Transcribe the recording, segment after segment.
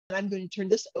I'm going to turn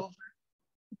this over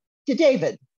to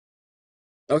David.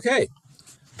 Okay.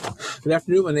 Good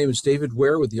afternoon. My name is David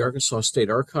Ware with the Arkansas State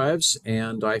Archives,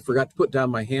 and I forgot to put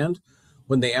down my hand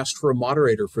when they asked for a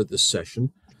moderator for this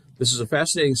session. This is a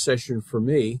fascinating session for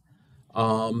me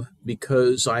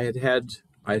because I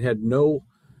had no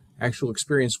actual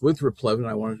experience with Replevin.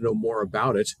 I wanted to know more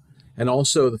about it. And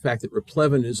also the fact that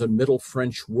Replevin is a Middle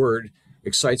French word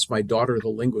excites my daughter, the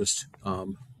linguist,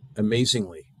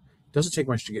 amazingly. It doesn't take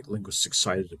much to get linguists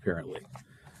excited, apparently.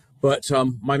 But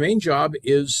my main job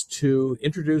is to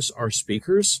introduce our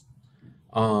speakers,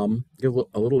 give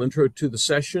a little intro to the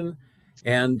session,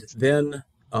 and then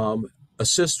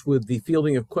assist with the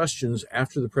fielding of questions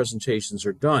after the presentations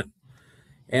are done.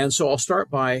 And so I'll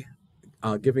start by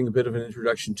giving a bit of an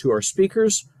introduction to our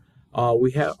speakers.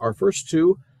 We have our first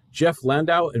two, Jeff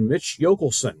Landou and Mitch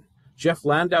Yockelson. Jeff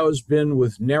Landou has been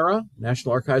with NARA,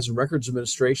 National Archives and Records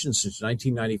Administration, since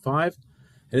 1995,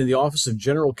 and in the Office of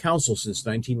General Counsel since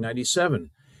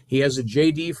 1997. He has a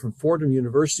JD from Fordham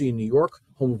University in New York,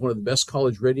 home of one of the best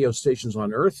college radio stations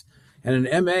on earth, and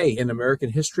an MA in American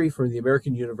History from the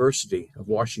American University of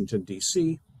Washington,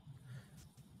 D.C.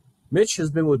 Mitch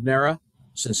has been with NARA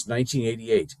since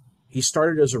 1988. He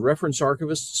started as a reference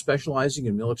archivist specializing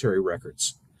in military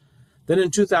records. Then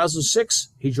in 2006,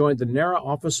 he joined the NARA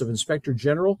Office of Inspector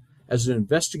General as an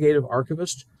investigative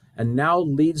archivist and now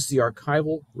leads the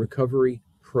Archival Recovery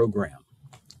Program.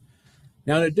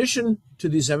 Now, in addition to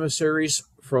these emissaries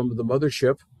from the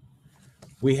mothership,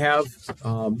 we have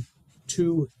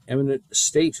two eminent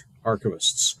state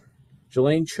archivists.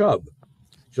 Jelain Chubb.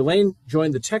 Jelain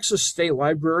joined the Texas State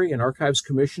Library and Archives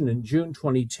Commission in June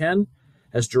 2010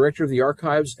 as Director of the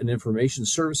Archives and Information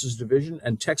Services Division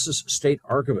and Texas State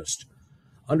Archivist.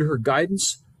 Under her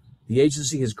guidance, the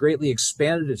agency has greatly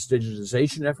expanded its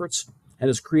digitization efforts and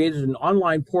has created an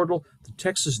online portal, the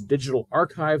Texas Digital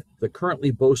Archive, that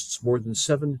currently boasts more than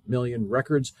 7 million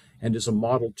records and is a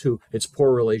model to its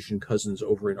poor relation cousins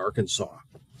over in Arkansas.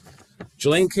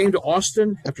 Jelain came to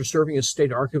Austin after serving as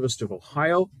State Archivist of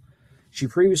Ohio. She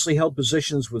previously held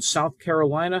positions with South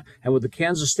Carolina and with the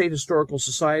Kansas State Historical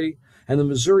Society and the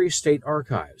Missouri State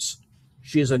Archives.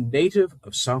 She is a native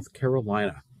of South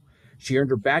Carolina. She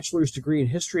earned her bachelor's degree in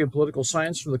history and political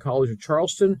science from the College of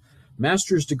Charleston,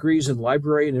 master's degrees in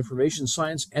library and information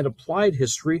science and applied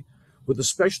history with a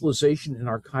specialization in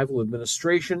archival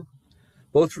administration,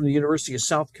 both from the University of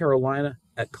South Carolina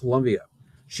at Columbia.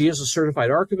 She is a certified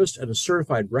archivist and a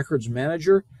certified records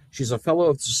manager. She's a fellow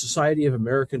of the Society of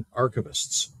American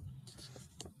Archivists.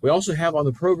 We also have on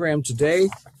the program today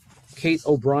Kate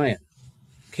O'Brien.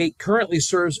 Kate currently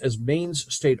serves as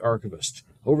Maine's State Archivist,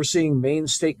 overseeing Maine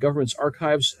state government's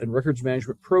archives and records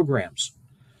management programs.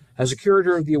 As a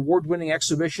curator of the award-winning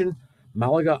exhibition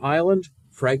Malaga Island,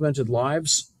 Fragmented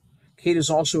Lives, Kate is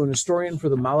also an historian for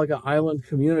the Malaga Island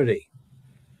community.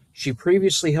 She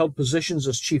previously held positions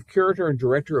as chief curator and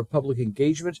director of public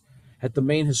engagement at the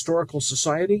Maine Historical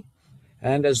Society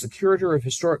and as the curator of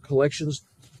historic collections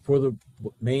for the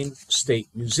Maine State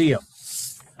Museum.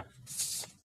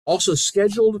 Also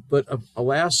scheduled, but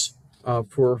alas,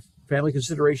 for family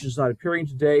considerations not appearing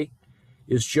today,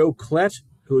 is Joe Klett,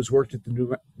 who has worked at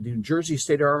the New Jersey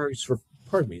State Archives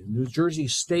New Jersey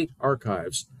State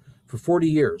Archives for 40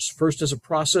 years, first as a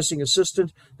processing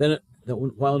assistant, then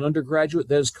while an undergraduate,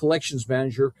 then as collections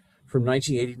manager from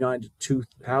 1989 to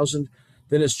 2000,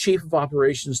 then as chief of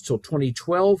operations till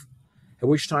 2012, at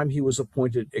which time he was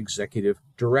appointed executive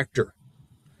director.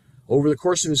 Over the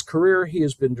course of his career, he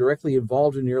has been directly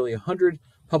involved in nearly 100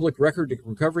 public record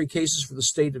recovery cases for the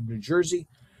state of New Jersey,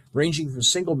 ranging from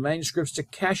single manuscripts to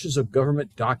caches of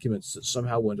government documents that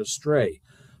somehow went astray.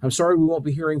 I'm sorry we won't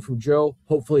be hearing from Joe,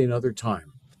 hopefully another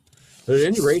time. But at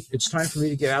any rate, it's time for me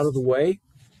to get out of the way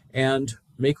and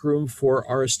make room for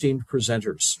our esteemed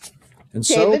presenters. And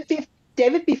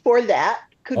David, before that,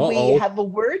 could we have a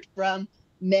word from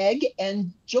Meg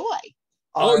and Joy?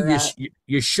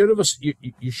 You should have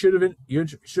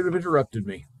interrupted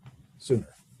me sooner.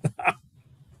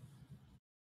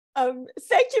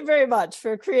 Thank you very much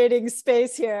for creating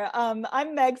space here.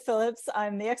 I'm Meg Phillips.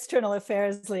 I'm the External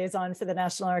Affairs Liaison for the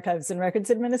National Archives and Records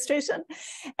Administration.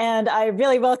 And I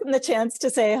really welcome the chance to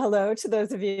say hello to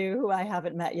those of you who I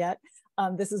haven't met yet.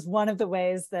 This is one of the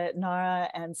ways that NARA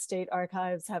and state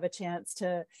archives have a chance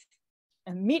to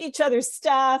meet each other's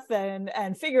staff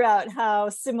and figure out how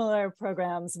similar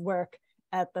programs work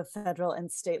at the federal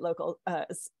and state levels.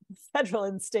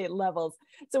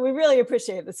 So we really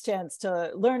appreciate this chance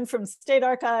to learn from state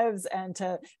archives and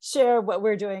to share what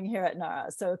we're doing here at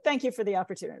NARA. So thank you for the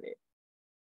opportunity.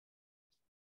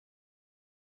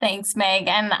 Thanks, Meg.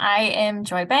 And I am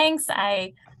Joy Banks.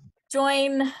 I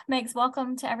join Meg's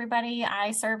welcome to everybody.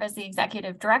 I serve as the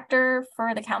executive director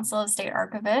for the Council of State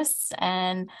Archivists,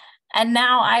 and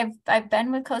now I've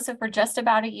been with CoSA for just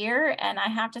about a year, and I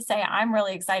have to say I'm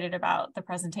really excited about the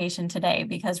presentation today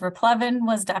because Replevin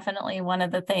was definitely one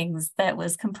of the things that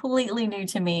was completely new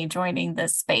to me joining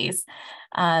this space.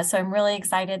 So I'm really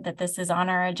excited that this is on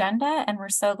our agenda, and we're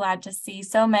so glad to see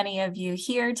so many of you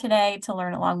here today to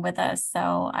learn along with us.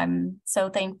 So I'm so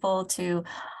thankful to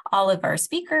all of our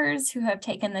speakers who have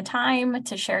taken the time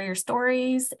to share your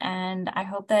stories, and I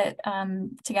hope that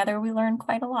together we learn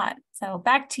quite a lot. So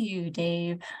back to you,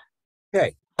 Dave.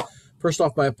 Okay. First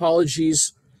off, my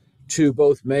apologies to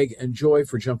both Meg and Joy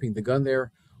for jumping the gun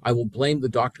there. I will blame the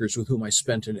doctors with whom I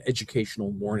spent an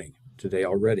educational morning today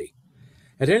already.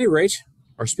 At any rate,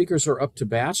 our speakers are up to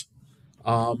bat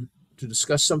to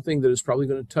discuss something that is probably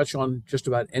going to touch on just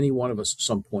about any one of us at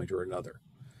some point or another.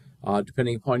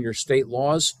 Depending upon your state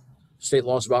laws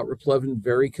about Replevin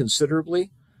vary considerably.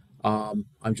 I'm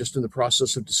just in the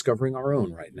process of discovering our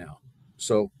own right now.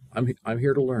 So I'm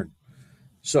here to learn.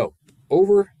 So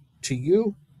over to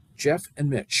you, Jeff and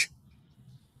Mitch.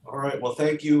 All right. Well,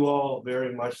 thank you all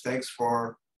very much. Thanks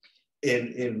for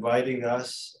inviting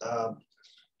us.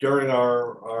 During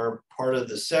our part of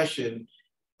the session,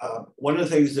 one of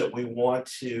the things that we want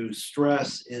to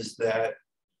stress is that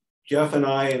Jeff and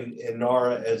I and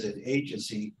NARA as an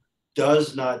agency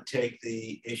does not take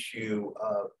the issue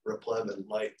of Replevin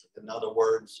lightly. In other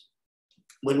words,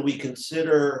 when we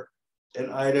consider an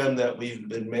item that we've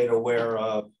been made aware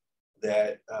of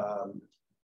that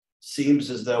seems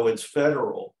as though it's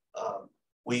federal,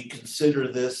 we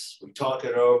consider this, we talk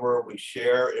it over, we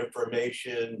share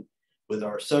information with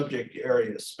our subject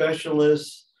area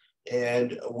specialists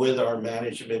and with our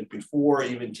management before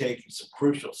even taking some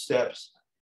crucial steps.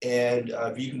 And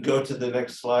if you can go to the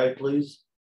next slide, please.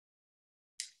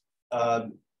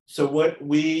 So what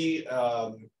we,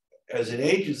 as an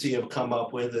agency, have come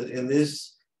up with, and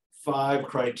these 5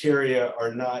 criteria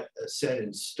are not set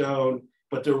in stone,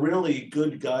 but they're really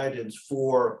good guidance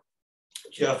for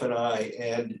Jeff and I.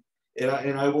 And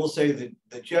I will say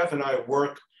that Jeff and I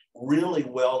work really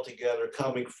well together,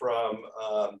 coming from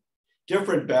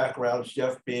different backgrounds,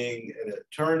 Jeff being an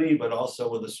attorney, but also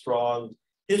with a strong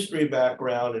history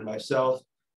background, and myself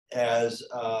as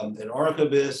an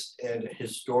archivist and a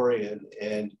historian.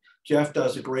 And Jeff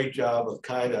does a great job of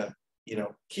kind of,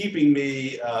 keeping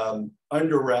me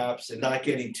under wraps and not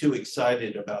getting too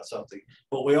excited about something.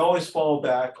 But we always fall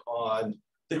back on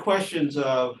the questions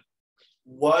of,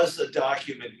 was the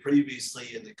document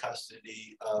previously in the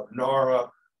custody of NARA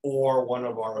or one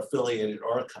of our affiliated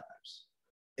archives?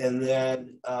 And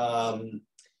then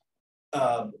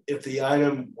if the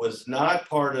item was not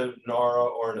part of NARA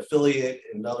or an affiliate,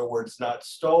 in other words, not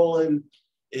stolen,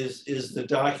 is the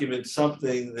document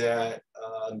something that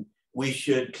we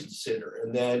should consider?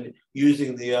 And then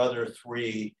using the other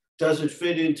 3, does it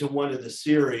fit into one of the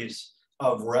series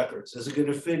of records? Is it going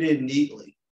to fit in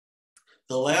neatly?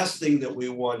 The last thing that we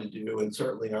want to do, and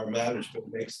certainly our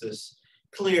management makes this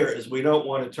clear, is we don't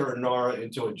want to turn NARA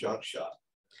into a junk shop.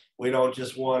 We don't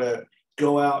just want to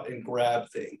go out and grab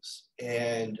things.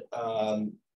 And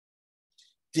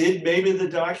did maybe the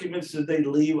documents that they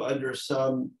leave under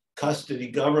some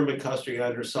custody, government custody,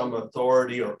 under some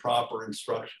authority or proper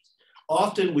instructions?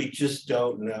 Often we just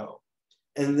don't know.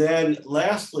 And then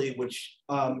lastly, which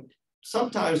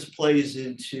sometimes plays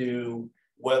into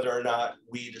whether or not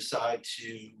we decide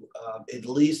to at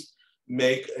least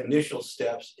make initial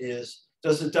steps, is,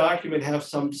 does the document have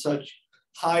some such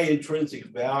high intrinsic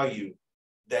value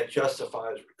that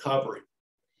justifies recovery?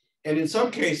 And in some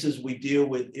cases, we deal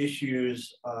with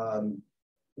issues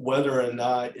whether or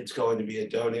not it's going to be a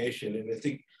donation. And I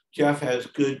think Jeff has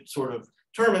good sort of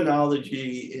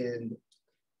terminology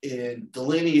in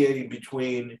delineating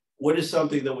between what is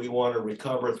something that we want to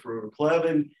recover through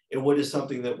Replevin and what is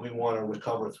something that we want to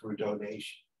recover through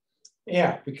donation.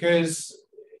 Yeah, because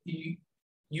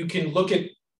you can look at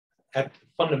the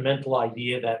fundamental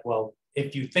idea that, well,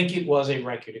 if you think it was a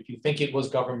record, if you think it was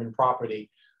government property,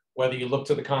 whether you look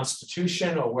to the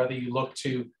Constitution or whether you look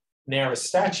to NARA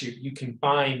statute, you can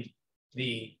find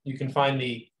the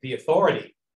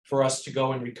authority for us to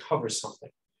go and recover something.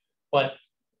 But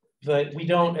we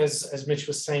don't, as Mitch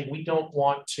was saying, we don't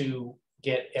want to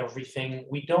get everything.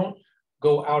 We don't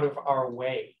go out of our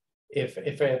way. If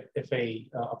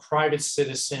a private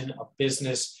citizen, a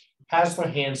business has their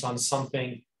hands on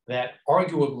something that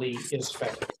arguably is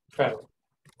federal,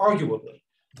 arguably.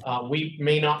 We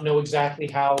may not know exactly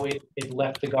how it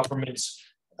left the government's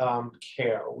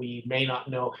care. We may not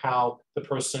know how the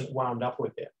person wound up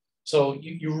with it. So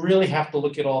you really have to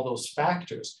look at all those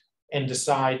factors. and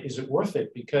decide, is it worth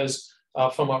it? Because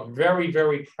from a very,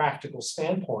 very practical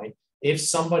standpoint, if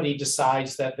somebody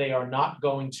decides that they are not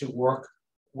going to work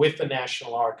with the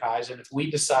National Archives, and if we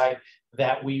decide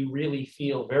that we really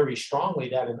feel very strongly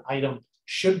that an item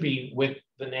should be with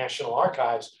the National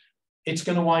Archives, it's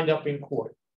going to wind up in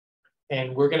court.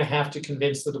 And we're going to have to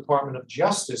convince the Department of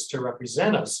Justice to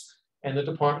represent us. And the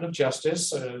Department of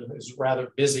Justice is rather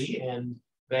busy, and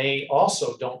they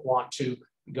also don't want to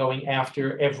be going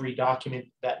after every document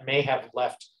that may have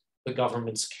left the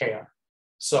government's care.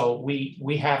 So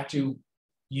we have to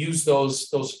use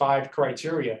those 5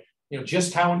 criteria. You know,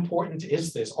 just how important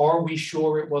is this? Are we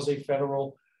sure it was a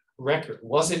federal record?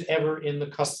 Was it ever in the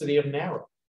custody of NARA?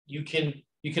 You can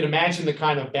imagine the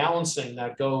kind of balancing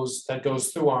that goes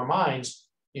through our minds.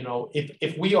 You know,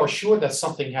 if we are sure that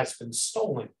something has been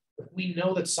stolen, if we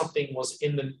know that something was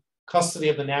in the custody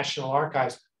of the National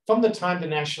Archives from the time the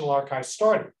National Archives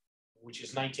started, which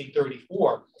is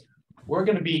 1934, we're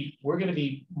going to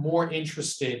be more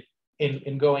interested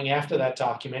in going after that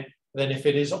document than if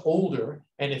it is older,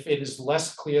 and if it is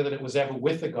less clear that it was ever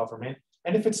with the government,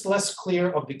 and if it's less clear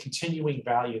of the continuing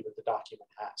value that the document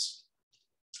has.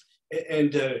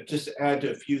 And just to add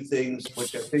to a few things,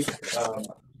 which I think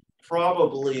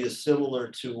probably is similar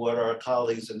to what our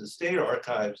colleagues in the state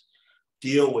archives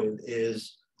deal with,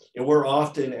 is, and we're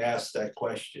often asked that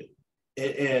question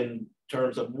in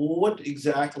terms of, well, what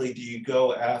exactly do you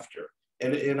go after?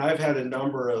 And I've had a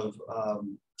number of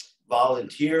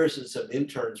volunteers and some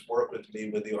interns work with me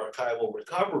with the archival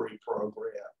recovery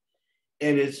program.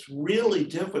 And it's really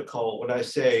difficult when I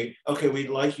say, okay, we'd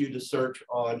like you to search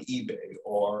on eBay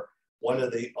or one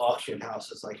of the auction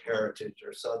houses like Heritage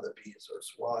or Sotheby's or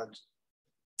Swans,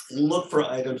 and look for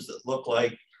items that look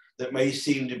like, that may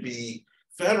seem to be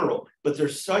federal, but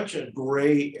there's such a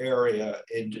gray area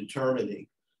in determining.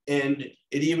 And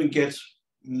it even gets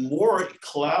more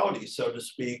cloudy, so to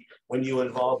speak, when you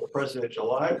involve the presidential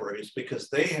libraries, because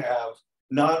they have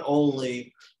not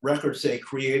only records, say,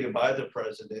 created by the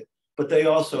president, but they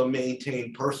also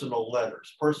maintain personal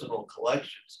letters, personal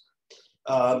collections.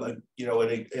 You know,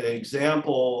 an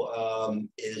example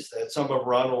is that some of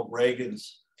Ronald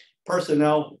Reagan's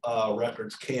personnel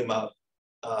records came up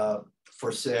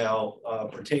for sale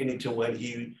pertaining to when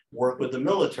he worked with the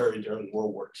military during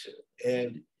World War II.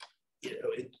 And you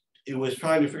know, it was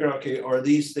trying to figure out, okay, are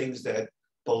these things that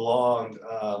belong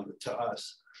to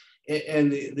us?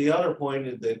 And the other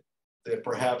point that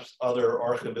perhaps other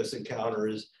archivists encounter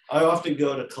is, I often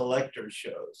go to collector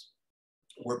shows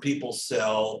where people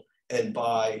sell and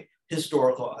buy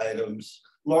historical items,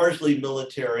 largely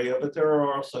military, but there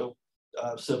are also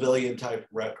civilian type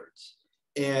records.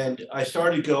 And I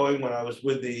started going when I was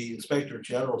with the Inspector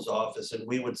General's office, and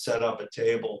we would set up a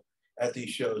table at these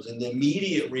shows. And the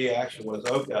immediate reaction was,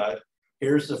 oh God,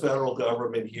 here's the federal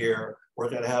government here. We're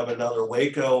going to have another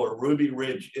Waco or Ruby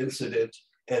Ridge incident,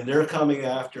 and they're coming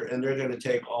after, and they're going to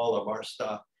take all of our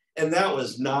stuff. And that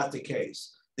was not the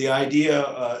case. The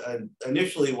idea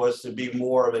initially was to be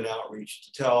more of an outreach,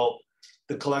 to tell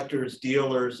the collectors,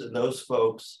 dealers, and those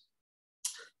folks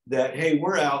that, hey,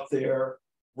 we're out there.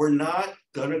 We're not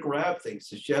going to grab things.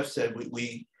 As Jeff said,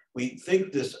 we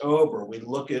think this over. We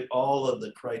look at all of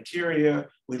the criteria.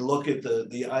 We look at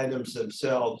the items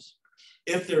themselves.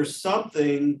 If there's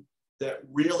something that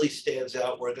really stands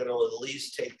out, we're going to at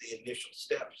least take the initial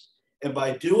steps. And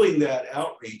by doing that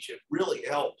outreach, it really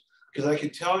helped, because I can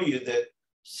tell you that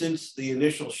since the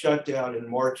initial shutdown in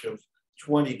March of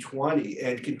 2020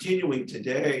 and continuing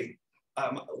today,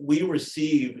 we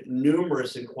received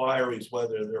numerous inquiries,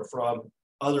 whether they're from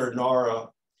other NARA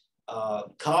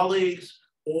colleagues,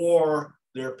 or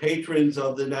they're patrons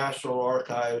of the National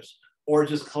Archives, or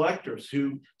just collectors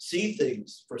who see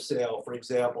things for sale, for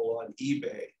example, on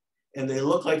eBay. And they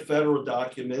look like federal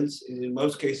documents, and in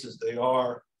most cases they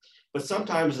are, but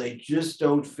sometimes they just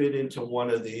don't fit into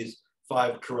one of these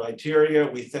 5 criteria.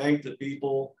 We thank the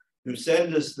people who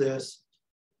send us this,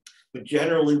 but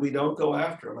generally we don't go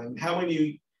after them. I mean, how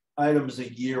many items a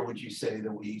year would you say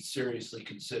that we seriously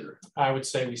consider? I would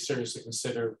say we seriously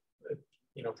consider,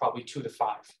 you know, probably 2 to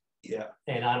 5. Yeah.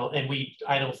 And I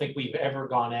don't think we've ever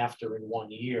gone after in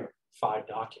 1 year 5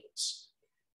 documents.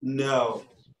 No,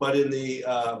 but in the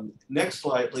next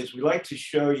slide, please, we'd like to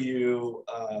show you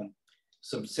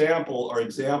some sample or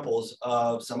examples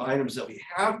of some items that we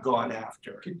have gone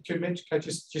after. Could I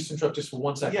just interrupt just for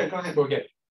 1 second? Yeah, go ahead. Go again.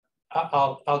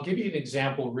 I'll give you an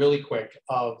example really quick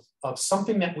of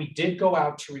something that we did go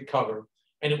out to recover,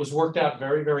 and it was worked out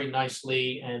very, very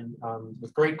nicely and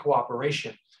with great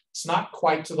cooperation. It's not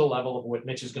quite to the level of what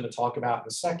Mitch is going to talk about in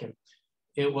a second.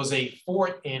 It was a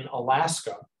fort in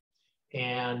Alaska,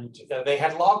 And they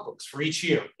had logbooks for each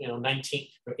year,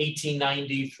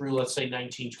 1890 through, let's say,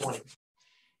 1920.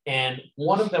 And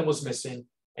one of them was missing,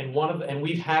 and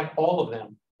we've had all of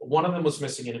them. One of them was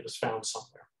missing, and it was found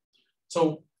somewhere.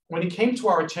 So when it came to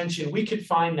our attention, we could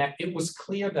find that it was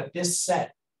clear that this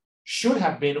set should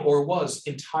have been or was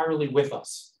entirely with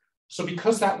us. So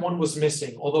because that one was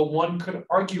missing, although one could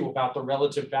argue about the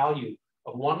relative value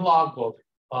of one logbook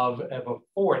of a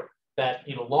fort that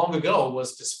long ago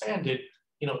was disbanded,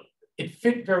 it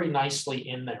fit very nicely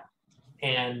in there.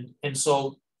 And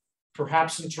so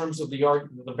perhaps in terms of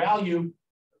the value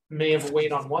may have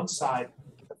weighed on one side.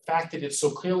 The fact that it so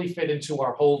clearly fit into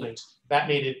our holdings, that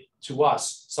made it to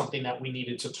us something that we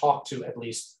needed to talk to at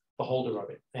least the holder of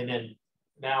it. And then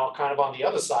now kind of on the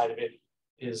other side of it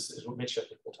is what Mitch, I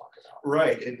think, will talk about.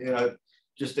 Right, and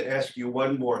just to ask you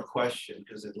one more question,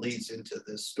 because it leads into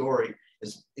this story,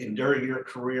 is during your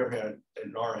career at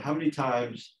NARA, how many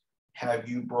times have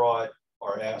you brought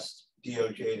or asked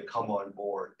DOJ to come on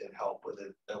board and help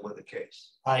with a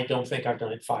case? I don't think I've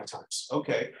done it 5 times.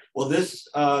 Okay, well, this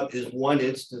is one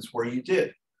instance where you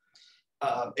did.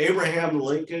 Abraham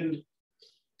Lincoln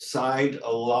signed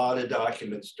a lot of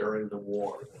documents during the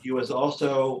war. He was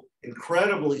also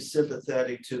incredibly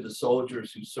sympathetic to the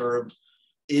soldiers who served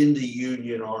in the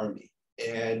Union Army.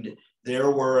 And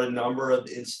there were a number of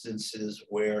instances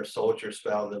where soldiers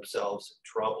found themselves in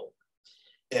trouble.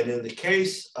 And in the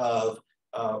case of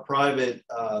Private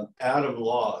Adam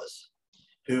Laws,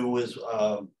 who was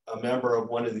a member of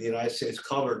one of the United States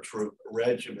Colored Troop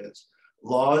regiments,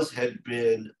 Laws had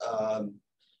been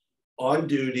on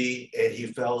duty and he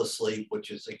fell asleep,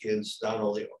 which is against not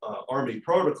only Army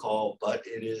protocol, but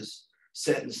it is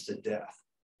sentenced to death.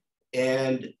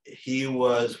 And he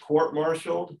was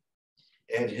court-martialed,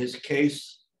 and his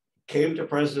case came to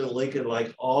President Lincoln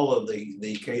like all of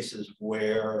the cases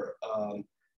where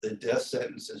the death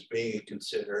sentence is being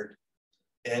considered.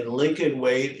 And Lincoln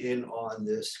weighed in on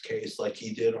this case like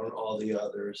he did on all the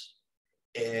others.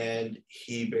 And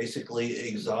he basically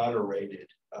exonerated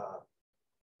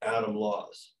Adam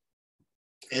Laws.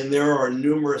 And there are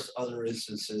numerous other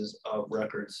instances of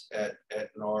records at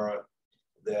NARA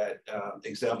that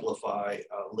exemplify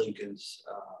Lincoln's,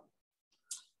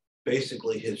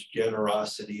 basically his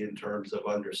generosity in terms of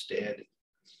understanding.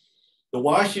 The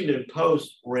Washington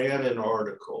Post ran an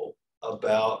article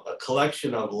about a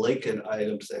collection of Lincoln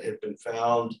items that had been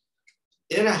found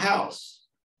in a house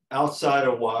outside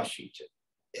of Washington.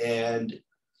 And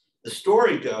the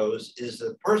story goes is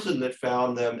the person that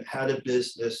found them had a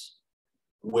business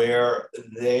where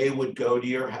they would go to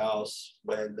your house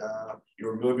when you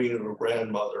were moving your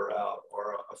grandmother out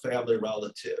or a family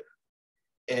relative.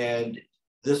 And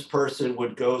this person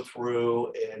would go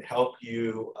through and help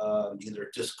you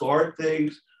either discard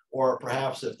things, or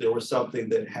perhaps if there was something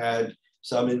that had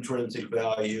some intrinsic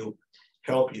value,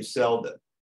 help you sell them.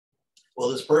 Well,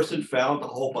 this person found a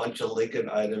whole bunch of Lincoln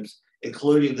items,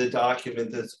 including the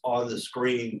document that's on the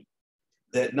screen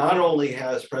that not only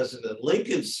has President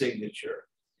Lincoln's signature,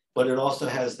 but it also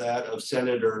has that of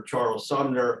Senator Charles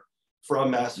Sumner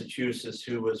from Massachusetts,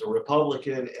 who was a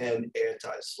Republican and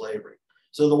anti-slavery.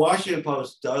 So the Washington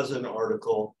Post does an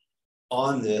article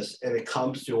on this, and it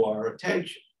comes to our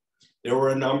attention. There were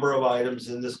a number of items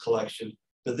in this collection,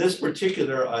 but this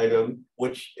particular item,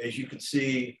 which as you can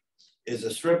see, is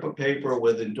a strip of paper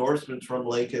with endorsements from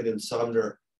Lincoln and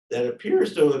Sumner that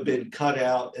appears to have been cut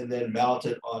out and then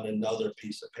mounted on another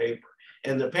piece of paper.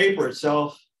 And the paper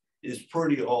itself is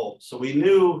pretty old. So we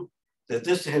knew that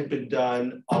this had been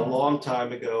done a long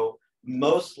time ago,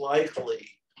 most likely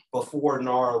before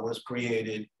NARA was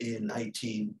created in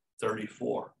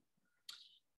 1934.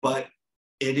 But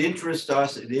it interests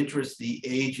us, it interests the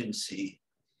agency,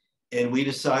 and we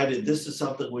decided this is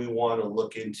something we want to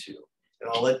look into. And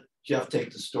I'll let Jeff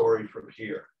take the story from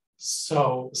here.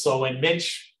 So when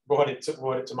Mitch brought it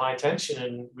to my attention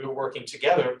and we were working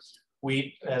together,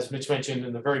 we, as Mitch mentioned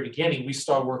in the very beginning, we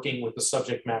started working with the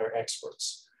subject matter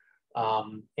experts.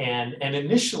 And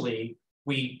initially,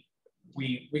 we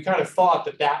kind of thought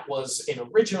that was an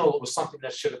original, it was something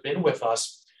that should have been with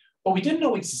us, but we didn't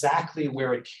know exactly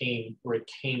where it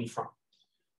came from.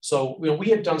 So we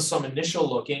had done some initial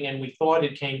looking, and we thought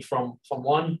it came from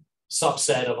one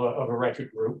subset of a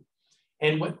record group.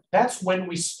 And that's when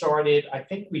we started. I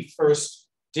think we first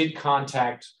did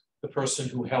contact the person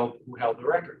who held the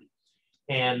record.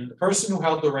 And the person who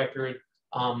held the record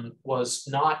was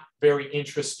not very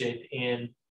interested in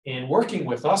working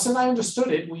with us. And I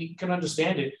understood it. We can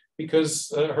understand it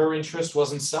because her interest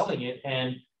wasn't selling it.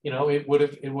 And it would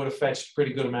have fetched a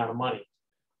pretty good amount of money.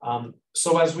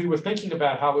 So as we were thinking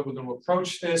about how we were going to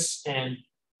approach this, and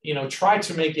tried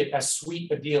to make it as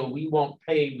sweet a deal. We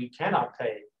cannot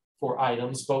pay for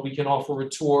items, but we can offer a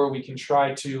tour. We can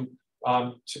try to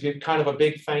give kind of a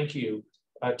big thank you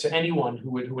to anyone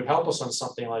who would help us on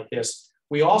something like this.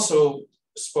 We also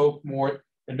spoke more,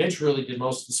 and Mitch really did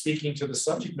most of the speaking to the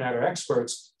subject matter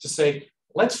experts to say,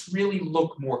 let's really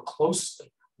look more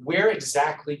closely. Where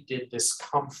exactly did this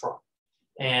come from?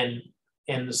 And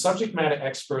the subject matter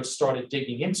experts started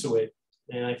digging into it.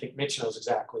 And I think Mitch knows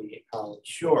exactly how.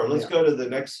 Sure, let's go to the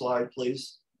next slide,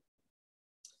 please.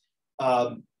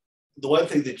 The one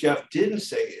thing that Jeff didn't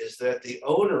say is that the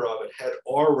owner of it had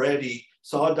already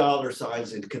saw dollar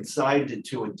signs and consigned it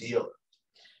to a dealer.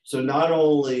 So not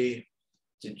only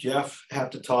did Jeff have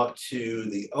to talk to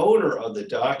the owner of the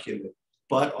document,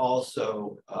 but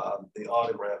also the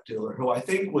autograph dealer, who I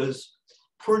think was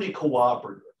pretty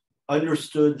cooperative,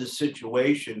 understood the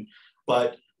situation,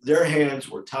 but their hands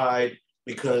were tied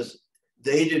because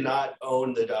they did not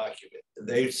own the document.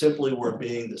 They simply were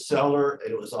being the seller,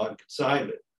 and it was on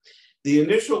consignment. The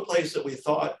initial place that we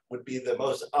thought would be the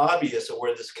most obvious of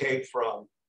where this came from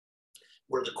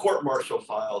were the court-martial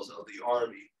files of the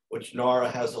Army, which NARA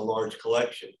has a large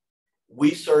collection.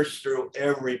 We searched through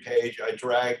every page. I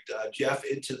dragged Jeff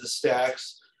into the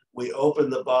stacks. We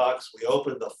opened the box. We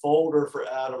opened the folder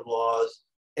for Adam Laws,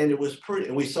 and it was pretty.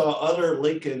 And we saw other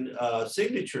Lincoln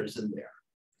signatures in there.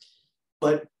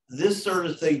 But this sort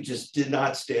of thing just did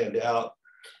not stand out.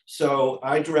 So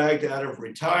I dragged out of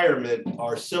retirement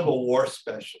our Civil War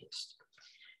specialist.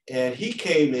 And he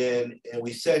came in and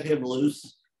we set him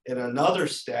loose in another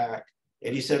stack.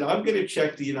 And he said, I'm going to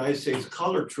check the United States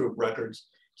Color Troop records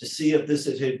to see if this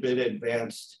had been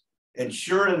advanced. And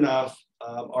sure enough,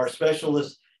 our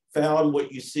specialist found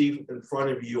what you see in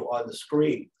front of you on the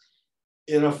screen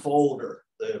in a folder,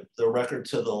 the record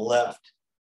to the left,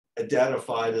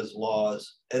 identified as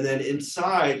Laws. And then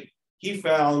inside, he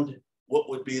found what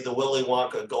would be the Willy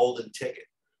Wonka golden ticket.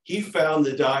 He found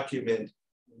the document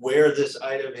where this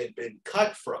item had been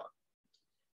cut from.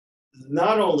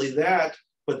 Not only that,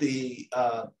 but the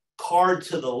card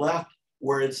to the left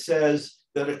where it says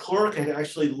that a clerk had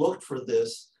actually looked for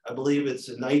this, I believe it's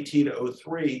in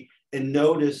 1903, and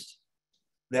noticed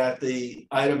that the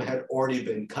item had already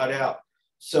been cut out.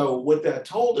 So what that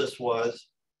told us was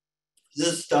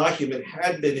this document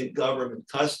had been in government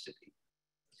custody,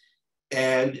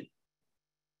 and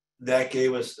that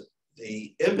gave us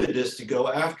the impetus to go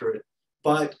after it.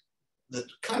 But the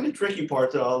kind of tricky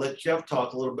part that I'll let Jeff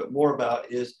talk a little bit more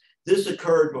about is this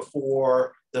occurred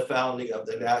before the founding of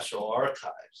the National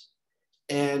Archives.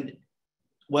 And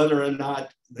whether or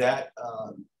not that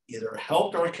either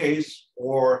helped our case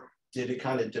or did it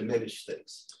kind of diminish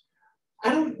things? I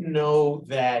don't know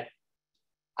that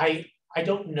I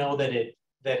don't know that it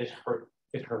hurt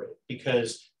it,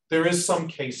 because there is some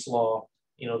case law,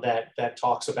 that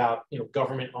talks about,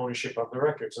 government ownership of the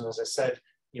records. And as I said,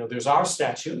 there's our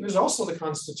statute, and there's also the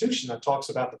Constitution that talks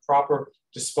about the proper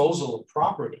disposal of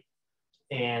property.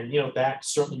 And, that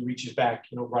certainly reaches back,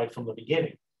 right from the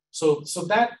beginning. So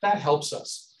that helps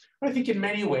us. But I think in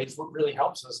many ways, what really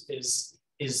helps us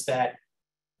is that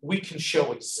we can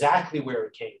show exactly where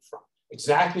it came from,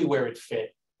 exactly where it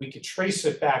fit. We could trace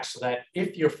it back so that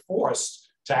if you're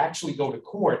forced to actually go to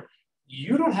court,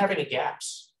 you don't have any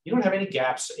gaps. You don't have any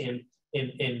gaps in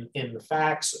the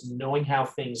facts, knowing how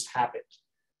things happened.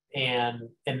 And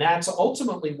that's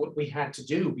ultimately what we had to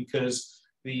do, because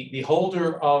the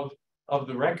holder of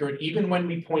the record, even when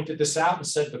we pointed this out and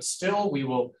said, but still we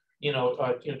will,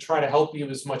 try to help you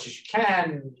as much as you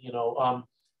can,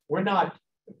 we're not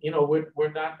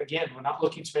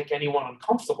looking to make anyone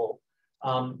uncomfortable.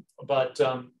 But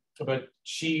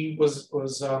she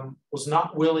was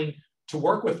not willing to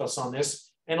work with us on this.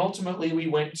 And ultimately, we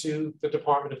went to the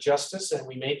Department of Justice and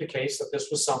we made the case that this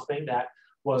was something that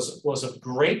was of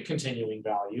great continuing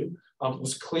value,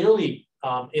 was clearly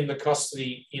in the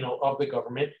custody, of the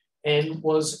government, and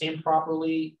was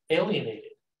improperly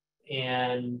alienated.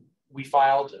 And we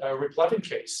filed a Replevin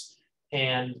case.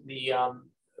 And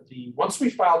once we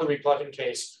filed the Replevin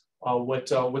case, what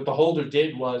the holder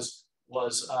did was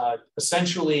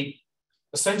essentially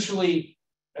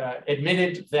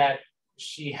admitted that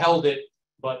she held it,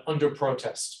 but under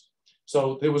protest.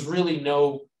 So there was really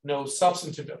no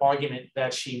substantive argument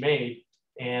that she made,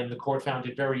 and the court found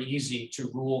it very easy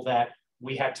to rule that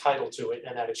we had title to it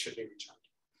and that it should be returned.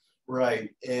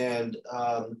 Right, and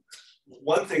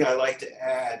one thing I like to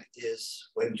add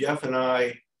is when Jeff and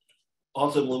I,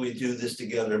 ultimately we do this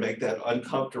together, make that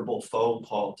uncomfortable phone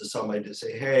call to somebody to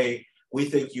say, hey, we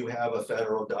think you have a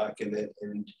federal document,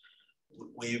 and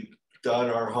we've done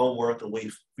our homework and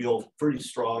we feel pretty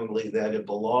strongly that it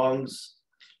belongs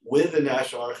with the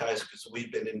National Archives because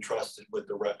we've been entrusted with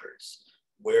the records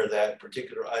where that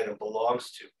particular item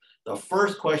belongs to. The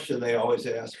first question they always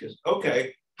ask is,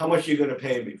 okay, how much are you going to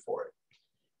pay me for it?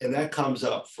 And that comes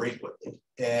up frequently.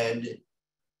 And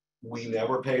we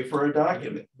never pay for a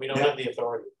document. We don't have the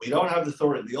authority. We don't have the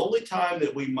authority. The only time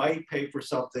that we might pay for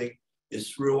something is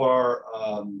through our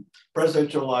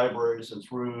presidential libraries and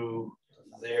through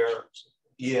their,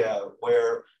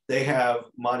 where they have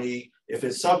money. If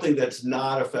it's something that's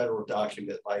not a federal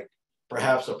document, like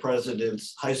perhaps a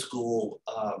president's high school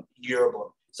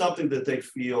yearbook, something that they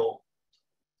feel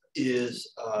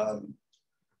is,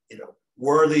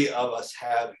 worthy of us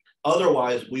having.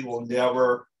 Otherwise, we will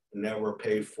never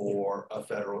pay for a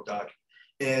federal document.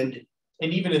 And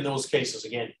even in those cases,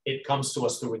 again, it comes to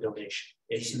us through a donation.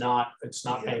 It's not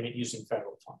payment using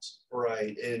federal funds.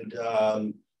 Right, and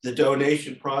the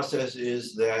donation process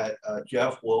is that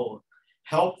Jeff will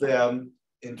help them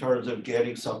in terms of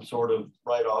getting some sort of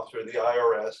write-off through the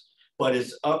IRS, but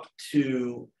it's up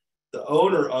to the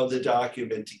owner of the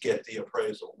document to get the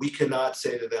appraisal. We cannot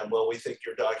say to them, well, we think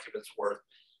your document's worth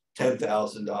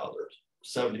 $10,000,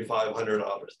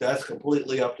 $7,500. That's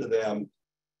completely up to them.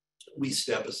 We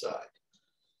step aside.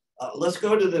 Let's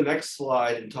go to the next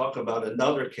slide and talk about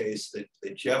another case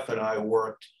that Jeff and I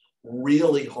worked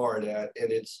really hard at. And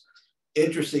it's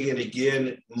interesting. And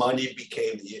again, money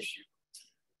became the issue.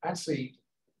 Actually,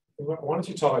 why don't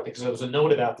you talk about it? Because there was a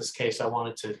note about this case I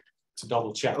wanted to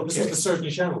double check. Okay. This is the Surgeon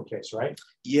General case, right?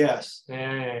 Yes.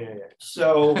 Yeah.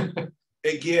 So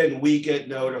again, we get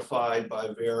notified by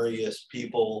various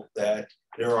people that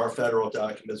there are federal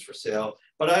documents for sale,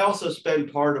 but I also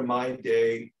spend part of my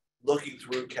day looking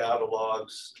through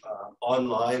catalogs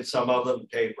online, some of them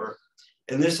paper.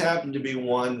 And this happened to be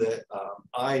one that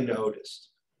I noticed.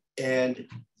 And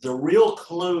the real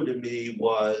clue to me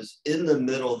was in the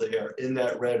middle there, in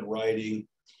that red writing,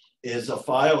 is a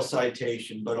file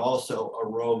citation, but also a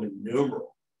Roman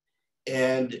numeral.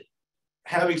 And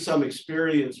having some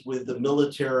experience with the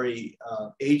military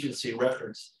agency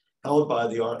records held by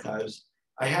the archives,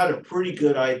 I had a pretty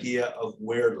good idea of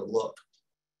where to look.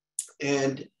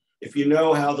 And if you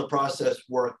know how the process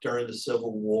worked during the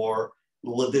Civil War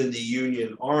within the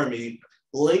Union Army,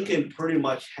 Lincoln pretty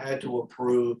much had to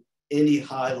approve any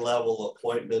high-level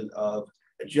appointment of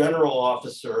a general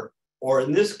officer, or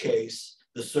in this case,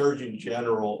 the Surgeon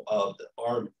General of the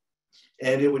Army.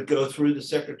 And it would go through the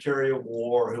Secretary of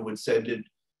War, who would send it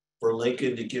for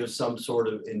Lincoln to give some sort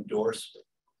of endorsement.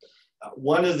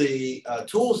 One of the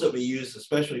tools that we use,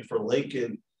 especially for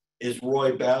Lincoln, is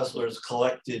Roy Basler's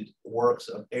collected works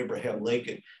of Abraham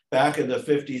Lincoln. Back in the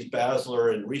 50s,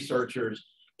 Basler and researchers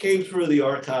came through the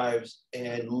archives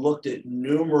and looked at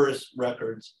numerous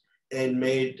records and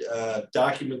made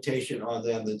documentation on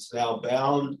them that's now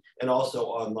bound and also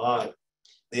online.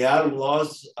 The Adam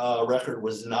Laws record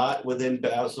was not within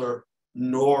Basler,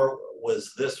 nor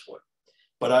was this one.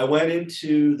 But I went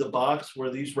into the box where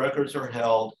these records are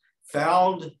held,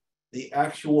 found the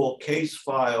actual case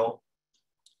file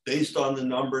based on the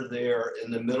number there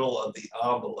in the middle of the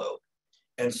envelope,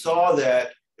 and saw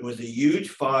that it was a huge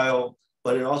file,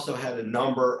 but it also had a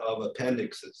number of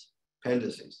appendices. And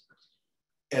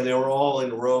they were all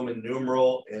in Roman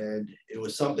numeral, and it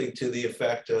was something to the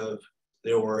effect of,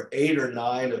 there were 8 or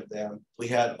 9 of them. We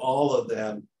had all of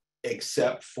them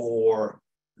except for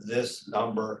this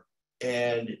number,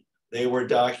 and they were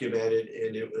documented,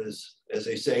 and it was, as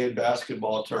they say in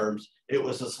basketball terms, it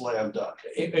was a slam dunk.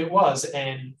 It was,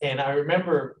 and I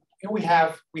remember, we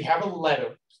have a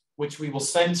letter which we will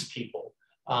send to people.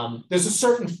 There's a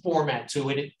certain format to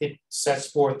it. It sets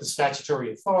forth the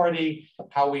statutory authority,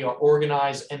 how we are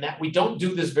organized, and that we don't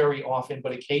do this very often,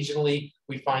 but occasionally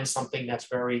we find something that's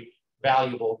very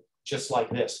valuable, just like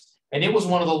this. And it was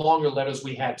one of the longer letters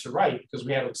we had to write, because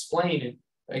we had to explain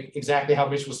exactly how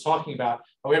Mitch was talking about,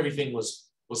 how everything was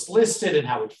listed and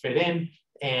how it fit in.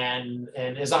 And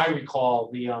as I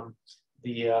recall, the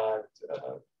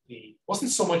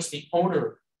wasn't so much the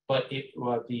owner, but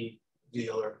the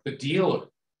dealer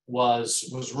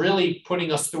was really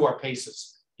putting us through our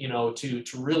paces, to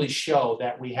really show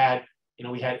that we had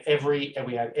every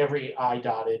I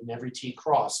dotted and every T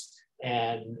crossed,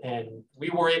 and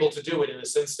we were able to do it in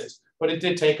this instance. But it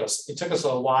did take us. It took us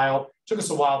a while. It took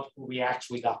us a while before we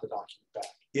actually got the document back.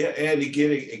 Yeah, and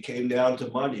again, it came down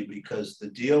to money, because the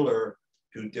dealer,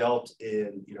 who dealt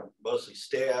in mostly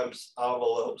stamps,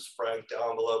 envelopes, franked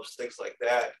envelopes, things like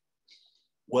that,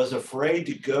 was afraid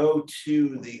to go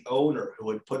to the owner who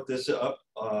had put this up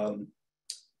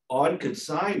on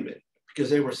consignment, because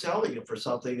they were selling it for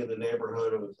something in the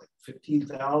neighborhood of like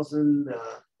 $15,000. It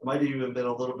might have even been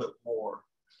a little bit more.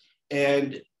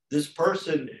 And this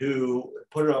person who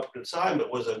put it up for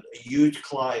assignment was a huge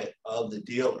client of the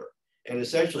dealer and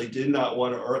essentially did not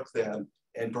want to irk them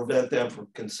and prevent them from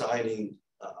consigning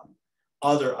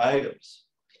other items.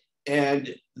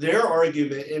 And their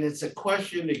argument, and it's a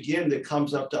question again that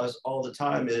comes up to us all the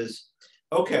time, is,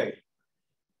 okay,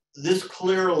 this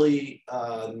clearly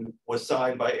was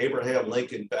signed by Abraham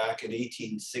Lincoln back in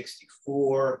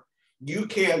 1864. You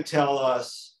can't tell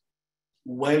us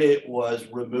when it was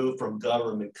removed from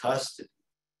government custody.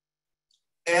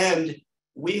 And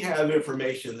we have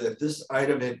information that this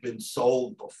item had been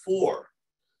sold before.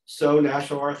 So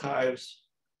National Archives,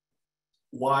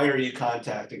 why are you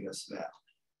contacting us now?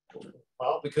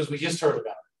 Well, because we just heard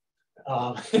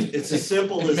about it. It's as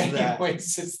simple as that.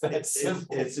 Ways, it's that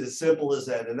simple. It's as simple as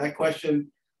that. And that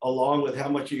question, along with how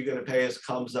much are you going to pay us,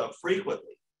 comes up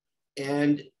frequently.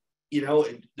 And, you know,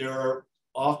 there are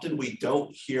often we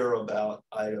don't hear about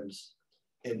items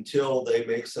until they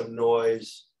make some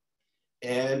noise.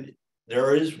 And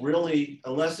there is really,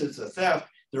 unless it's a theft,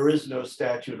 there is no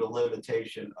statute of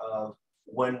limitation of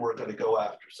when we're going to go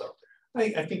after something.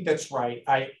 I think that's right.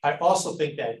 I also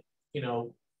think that, you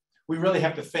know, we really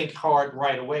have to think hard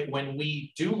right away when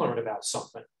we do learn about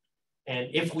something. And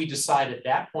if we decide at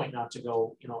that point not to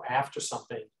go, you know, after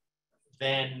something,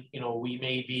 then, you know,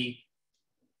 we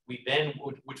then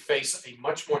would face a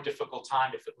much more difficult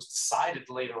time if it was decided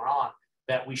later on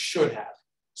that we should have.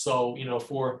 So, you know,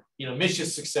 for, you know,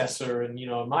 Mitch's successor and, you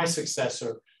know, my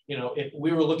successor, you know, if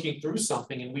we were looking through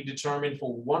something and we determined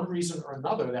for one reason or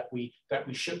another that we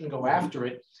shouldn't go after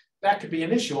it, that could be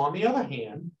an issue. On the other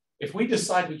hand, if we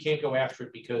decide we can't go after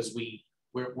it because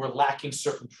we're lacking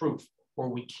certain proof, or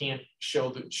we can't show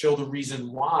the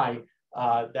reason why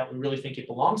that we really think it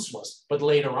belongs to us, but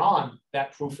later on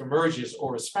that proof emerges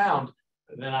or is found,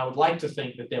 then I would like to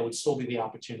think that there would still be the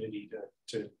opportunity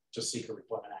to seek a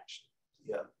Replevin action.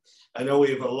 Yeah, I know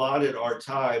we've allotted our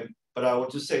time, but I will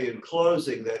just say in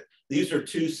closing that these are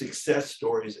two success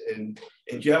stories, and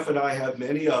Jeff and I have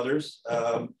many others.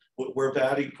 We're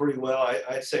batting pretty well.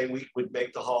 I'd say we would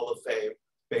make the Hall of Fame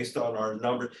based on our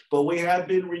numbers, but we have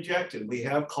been rejected. We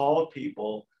have called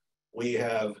people, we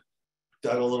have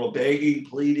done a little begging,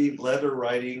 pleading, letter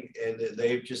writing, and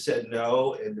they've just said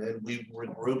no. And then we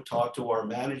regrouped, talked to our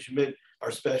management,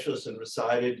 our specialists, and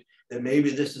decided that maybe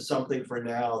this is something for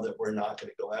now that we're not going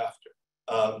to go after.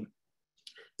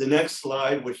 The next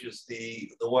slide, which is the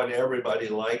one everybody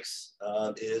likes,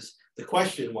 is the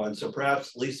question one. So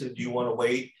perhaps, Lisa, do you want to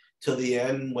wait till the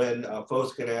end when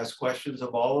folks can ask questions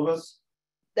of all of us?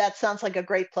 That sounds like a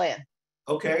great plan.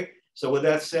 Okay, so with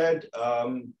that said,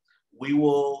 we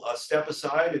will step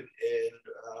aside and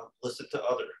listen to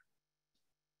other.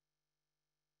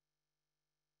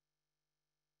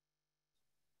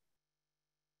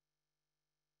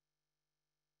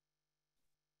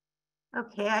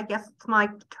 Okay, I guess it's my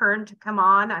turn to come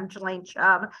on. I'm Jelain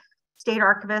Chubb, State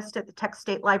Archivist at the Texas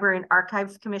State Library and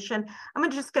Archives Commission.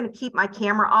 I'm just going to keep my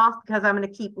camera off because I'm going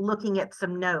to keep looking at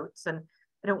some notes, and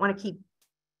I don't want to keep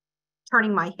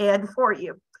turning my head for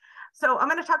you. So I'm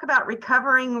going to talk about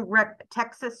recovering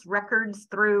Texas records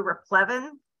through Replevin.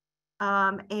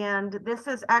 And this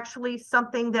is actually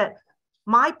something that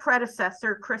my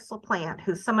predecessor, Chris LaPlante,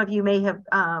 who some of you may have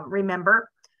remember,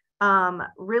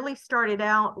 really started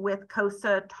out with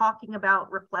CoSA talking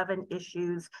about Replevin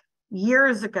issues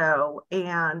years ago,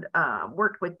 and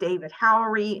worked with David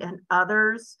Howery and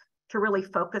others to really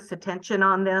focus attention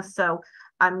on this. So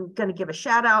I'm going to give a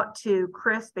shout out to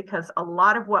Chris, because a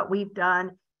lot of what we've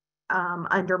done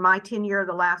under my tenure,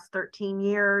 the last 13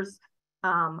 years,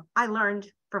 I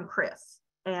learned from Chris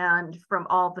and from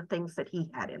all the things that he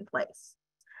had in place.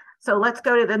 So let's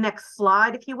go to the next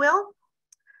slide, if you will.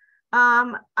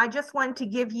 I just wanted to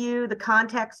give you the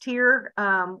context here.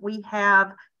 We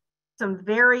have some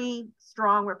very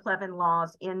strong Replevin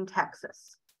laws in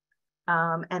Texas.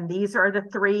 And these are the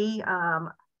three.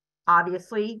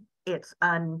 Obviously, it's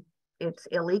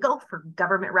illegal for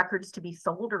government records to be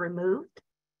sold or removed.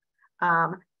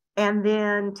 And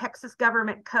then Texas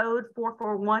Government Code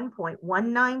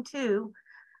 441.192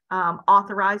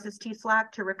 authorizes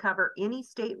TSLAC to recover any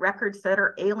state records that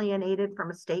are alienated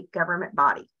from a state government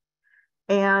body.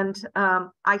 And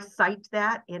I cite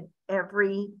that in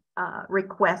every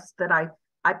request that I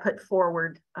put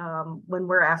forward when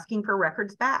we're asking for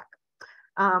records back.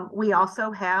 We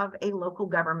also have a local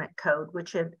government code,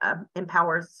 which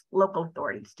empowers local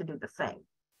authorities to do the same.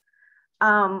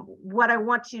 What I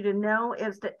want you to know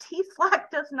is that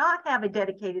TSLAC does not have a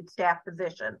dedicated staff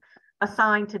position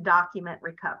assigned to document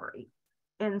recovery.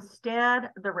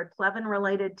 Instead, the Replevin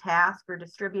related tasks are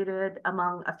distributed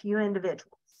among a few individuals.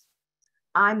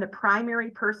 I'm the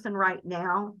primary person right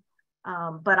now,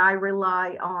 but I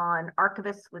rely on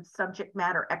archivists with subject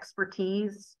matter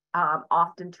expertise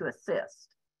often to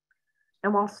assist.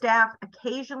 And while staff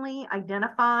occasionally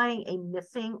identify a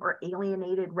missing or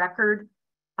alienated record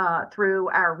through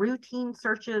our routine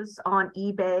searches on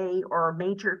eBay or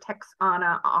major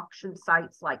CoSA-NARA auction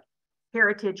sites like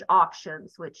Heritage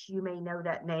Auctions, which you may know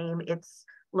that name, it's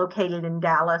located in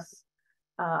Dallas.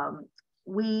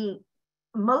 We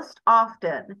most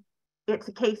often, it's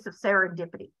a case of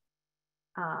serendipity.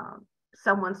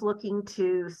 Someone's looking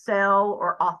to sell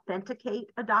or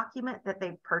authenticate a document that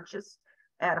they purchased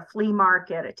at a flea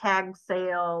market, a tag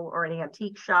sale, or an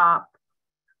antique shop.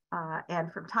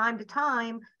 And from time to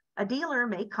time, a dealer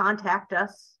may contact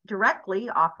us directly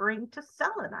offering to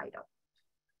sell an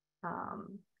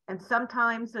item. And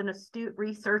sometimes an astute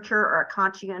researcher or a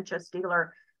conscientious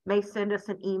dealer may send us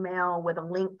an email with a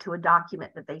link to a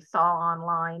document that they saw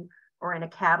online or in a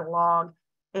catalog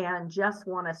and just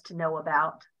want us to know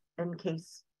about in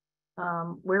case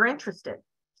we're interested.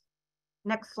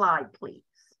 Next slide, please.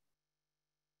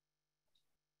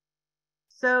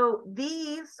 So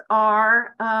these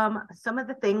are some of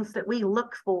the things that we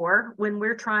look for when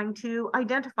we're trying to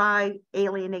identify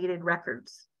alienated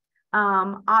records.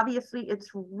 Obviously,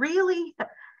 it's really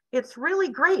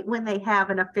great when they have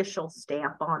an official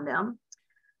stamp on them.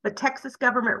 But Texas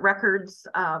government records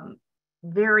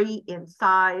vary in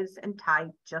size and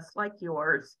type, just like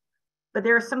yours. But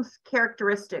there are some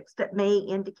characteristics that may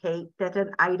indicate that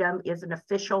an item is an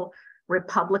official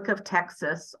Republic of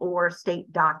Texas or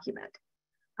state document.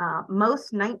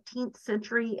 Most 19th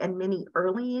century and many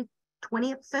early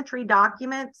 20th century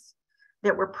documents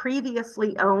that were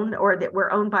previously owned or that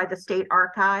were owned by the state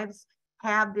archives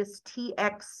have this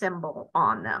TX symbol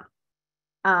on them.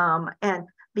 And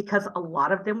because a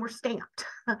lot of them were stamped.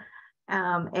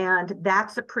 And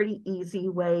that's a pretty easy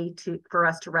way for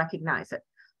us to recognize it.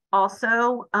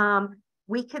 Also,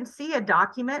 we can see a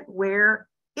document where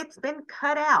it's been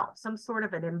cut out, some sort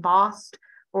of an embossed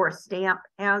or a stamp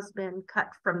has been cut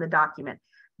from the document.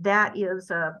 That is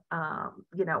a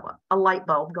light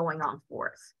bulb going on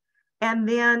for us. And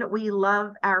then we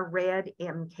love our red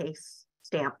M case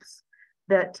stamps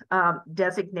that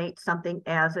designate something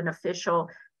as an official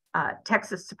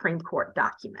Texas Supreme Court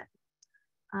document.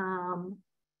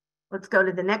 Let's go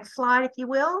to the next slide, if you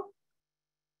will.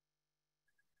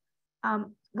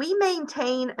 We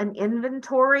maintain an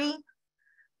inventory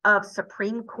of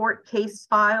Supreme Court case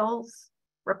files,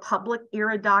 Republic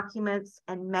era documents,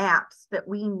 and maps that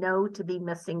we know to be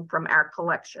missing from our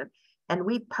collection. And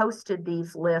we posted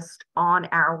these lists on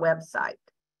our website.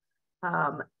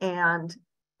 And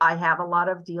I have a lot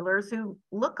of dealers who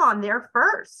look on there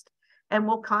first and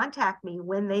will contact me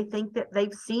when they think that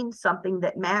they've seen something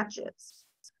that matches.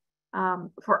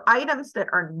 For items that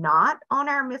are not on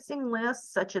our missing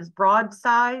list, such as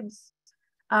broadsides,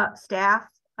 staff,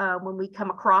 when we come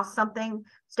across something,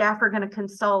 staff are going to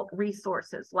consult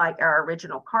resources like our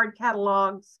original card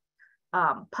catalogs,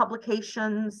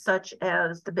 publications such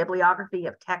as the Bibliography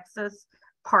of Texas,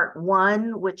 Part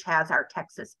 1, which has our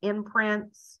Texas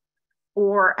imprints,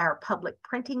 or our public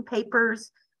printing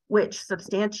papers, which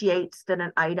substantiates that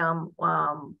an item,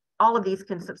 all of these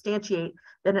can substantiate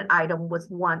that an item was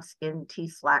once in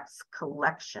TSLAC's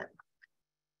collection.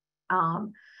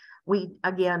 We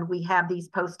have these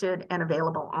posted and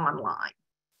available online.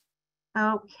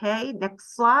 Okay,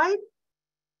 next slide.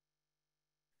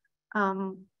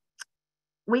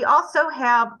 We also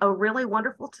have a really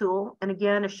wonderful tool, and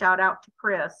again, a shout out to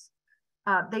Chris.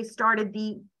 They started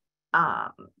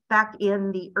back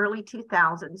in the early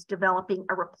 2000s, developing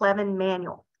a Replevin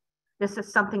manual. This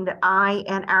is something that I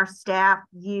and our staff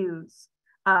use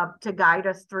to guide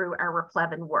us through our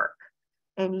Replevin work.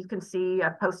 And you can see I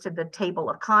posted the table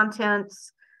of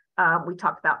contents. We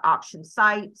talked about auction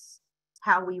sites,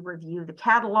 how we review the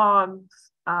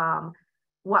catalogs,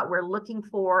 what we're looking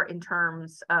for in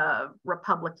terms of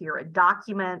Republic era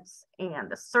documents, and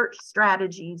the search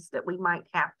strategies that we might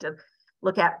have to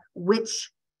look at, which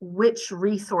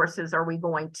resources are we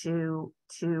going to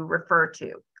refer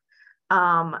to.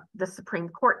 The Supreme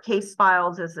Court case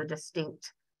files is a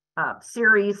distinct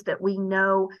series that we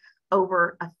know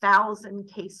over 1,000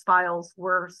 case files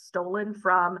were stolen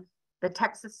from the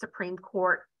Texas Supreme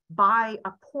Court by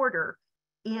a porter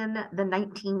in the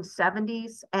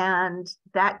 1970s, and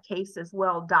that case is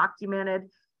well documented.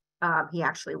 He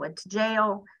actually went to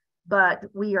jail, but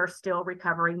we are still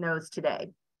recovering those today.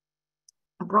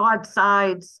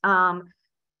 Broadsides, and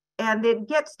it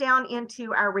gets down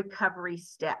into our recovery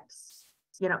steps,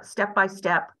 step by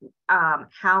step.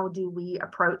 How do we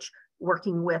approach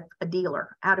working with a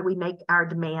dealer? How do we make our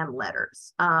demand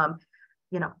letters?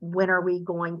 You know, when are we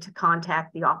going to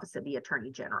contact the Office of the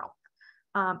Attorney General?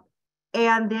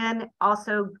 And then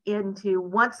also into,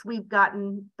 once we've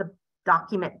gotten the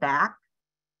document back,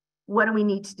 what do we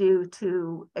need to do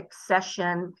to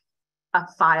accession a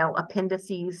file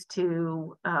appendices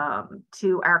to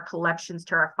our collections,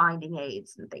 to our finding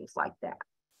aids and things like that.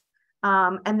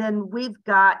 And then we've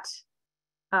got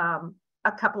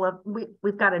a couple of,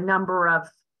 we've got a number of,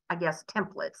 I guess,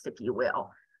 templates, if you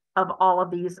will, of all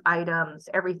of these items,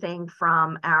 everything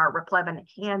from our Replevin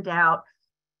handout,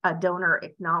 a donor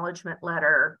acknowledgement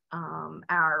letter,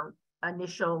 our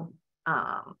initial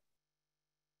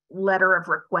letter of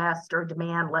request or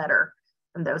demand letter,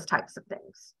 and those types of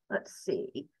things. Let's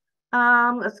see.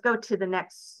 Let's go to the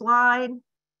next slide.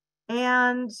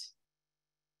 And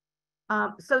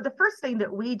so the first thing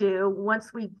that we do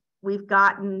once we've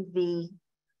gotten the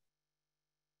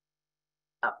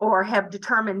or have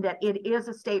determined that it is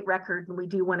a state record and we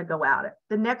do want to go out it,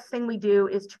 the next thing we do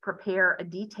is to prepare a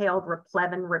detailed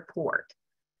Replevin report.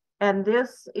 And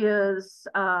this is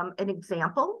an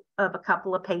example of a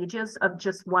couple of pages of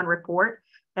just one report.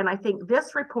 And I think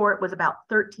this report was about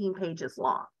 13 pages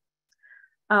long.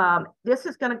 This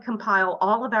is going to compile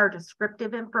all of our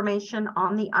descriptive information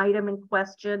on the item in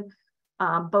question,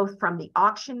 both from the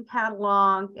auction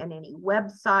catalog and any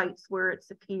websites where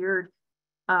it's appeared.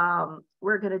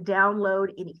 We're going to download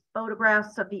any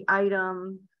photographs of the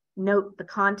item, note the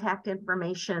contact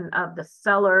information of the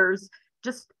sellers,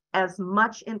 just as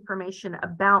much information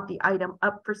about the item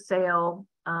up for sale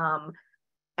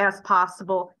as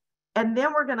possible. And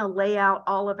then we're going to lay out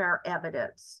all of our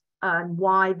evidence on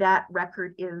why that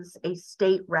record is a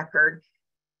state record.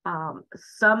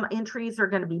 Some entries are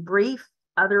going to be brief.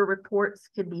 Other reports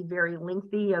could be very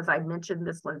lengthy. As I mentioned,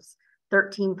 this one's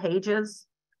 13 pages.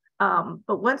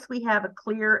 But once we have a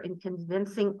clear and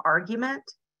convincing argument,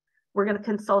 we're going to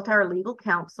consult our legal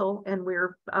counsel, and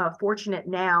we're fortunate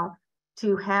now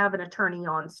to have an attorney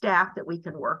on staff that we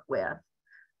can work with.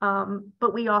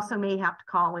 But we also may have to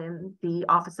call in the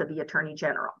Office of the Attorney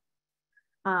General.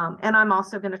 And I'm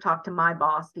also going to talk to my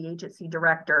boss, the agency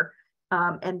director,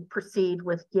 and proceed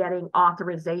with getting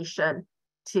authorization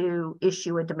to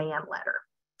issue a demand letter.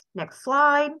 Next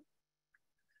slide.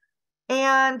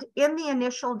 And in the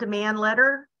initial demand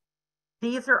letter,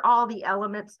 these are all the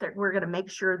elements that we're going to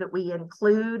make sure that we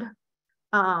include.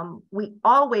 We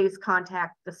always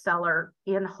contact the seller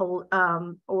in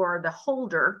or the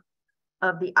holder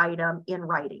of the item in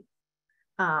writing.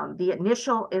 The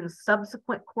initial and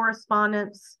subsequent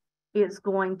correspondence is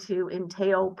going to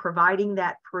entail providing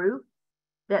that proof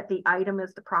that the item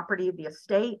is the property of the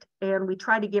estate, and we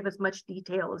try to give as much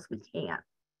detail as we can.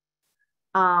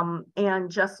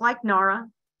 And just like NARA,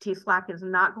 TSLAC is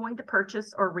not going to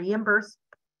purchase or reimburse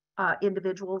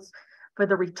individuals for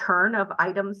the return of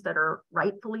items that are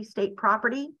rightfully state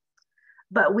property,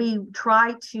 but we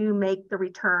try to make the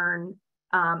return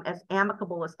as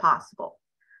amicable as possible.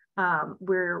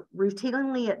 We're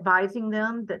routinely advising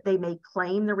them that they may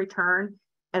claim the return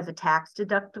as a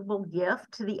tax-deductible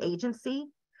gift to the agency,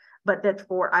 but that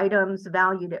for items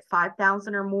valued at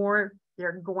 $5,000 or more,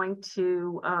 they're going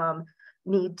to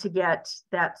need to get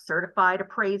that certified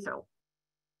appraisal.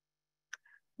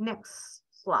 Next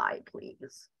slide,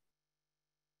 please.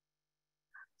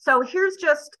 So here's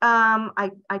just,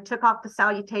 I took off the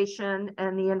salutation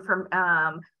and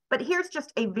the but here's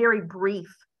just a very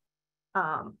brief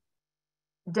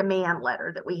demand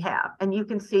letter that we have. And you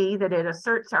can see that it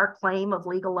asserts our claim of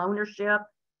legal ownership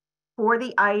for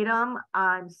the item.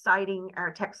 I'm citing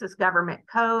our Texas government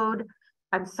code.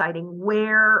 I'm citing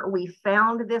where we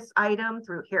found this item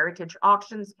through Heritage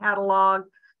Auctions catalog,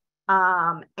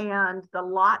 and the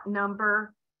lot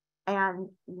number and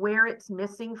where it's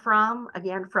missing from,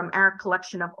 again, from our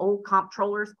collection of old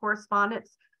comptroller's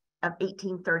correspondence of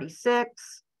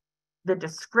 1836, the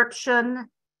description,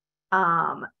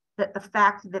 that the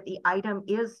fact that the item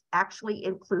is actually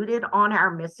included on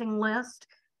our missing list,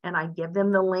 and I give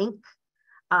them the link.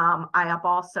 I have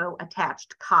also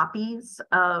attached copies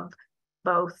of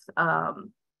both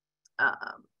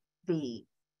the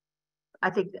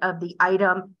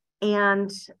item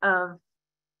and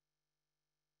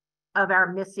of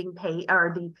our missing page,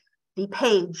 or the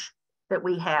page that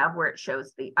we have where it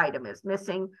shows the item is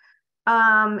missing.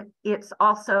 It's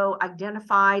also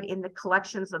identified in the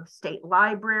collections of the state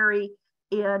library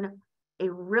in a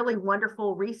really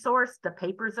wonderful resource, The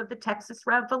Papers of the Texas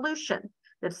Revolution,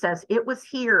 that says it was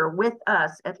here with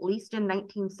us at least in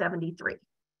 1973.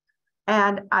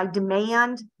 And I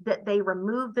demand that they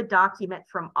remove the document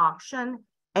from auction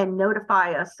and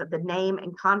notify us of the name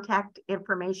and contact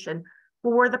information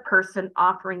for the person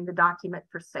offering the document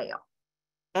for sale.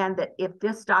 And that if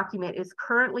this document is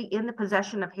currently in the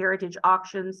possession of Heritage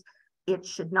Auctions, it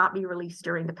should not be released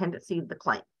during the pendency of the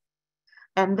claim.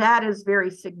 And that is very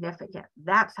significant.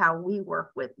 That's how we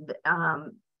work with,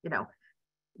 you know,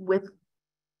 with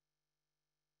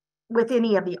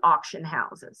any of the auction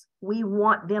houses. We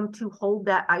want them to hold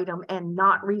that item and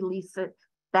not release it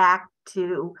back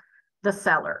to the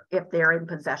seller if they're in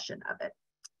possession of it.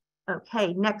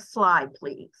 Okay, next slide,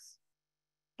 please.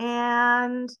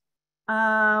 And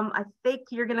I think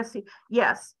you're gonna see,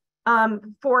 yes,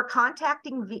 for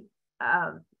contacting the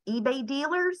eBay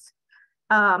dealers,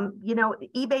 you know,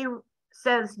 eBay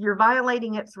says you're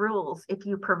violating its rules if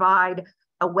you provide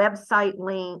a website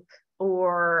link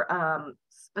or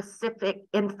specific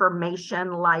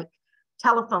information like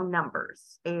telephone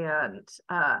numbers. And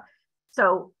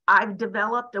so I've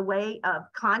developed a way of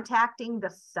contacting the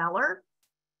seller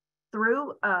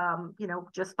through, you know,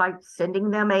 just by sending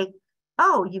them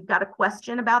oh, you've got a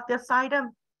question about this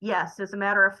item? Yes, as a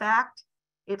matter of fact,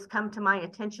 it's come to my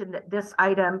attention that this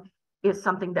item is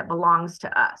something that belongs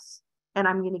to us. And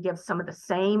I'm going to give some of the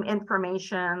same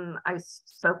information I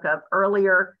spoke of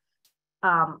earlier.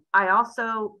 I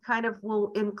also kind of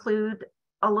will include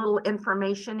a little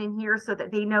information in here so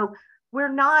that they know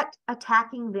we're not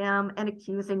attacking them and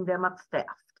accusing them of theft.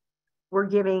 We're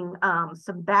giving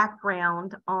some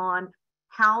background on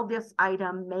how this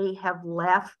item may have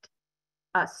left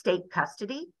state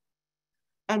custody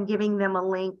and giving them a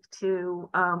link to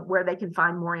where they can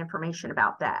find more information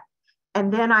about that.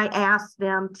 And then I ask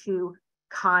them to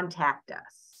contact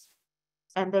us,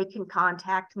 and they can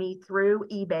contact me through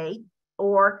eBay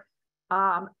or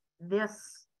one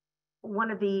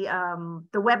of the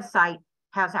website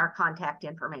has our contact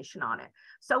information on it.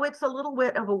 So it's a little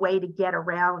bit of a way to get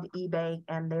around eBay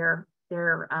and their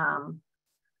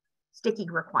sticky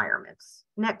requirements.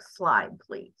 Next slide,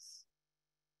 please.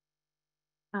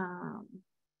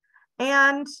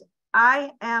 And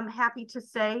I am happy to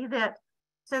say that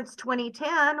since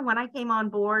 2010, when I came on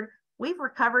board, we've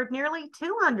recovered nearly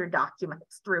 200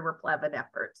 documents through Replevin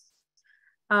efforts.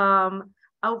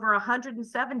 Over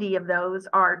 170 of those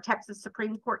are Texas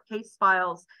Supreme Court case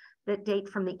files that date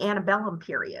from the antebellum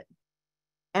period.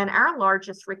 And our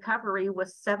largest recovery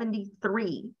was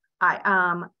 73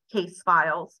 case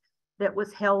files that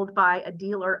was held by a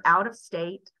dealer out of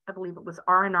state. I believe it was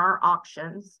R&R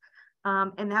Auctions,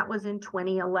 and that was in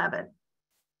 2011.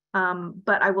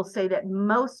 But I will say that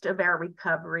most of our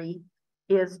recovery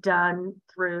is done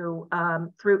through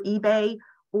eBay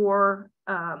or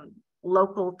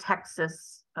local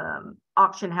Texas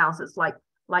auction houses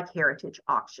like Heritage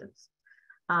Auctions.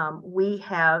 We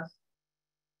have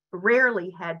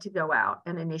rarely had to go out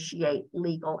and initiate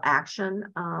legal action,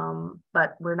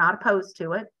 but we're not opposed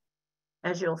to it,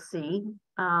 as you'll see.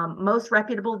 Most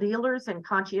reputable dealers and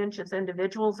conscientious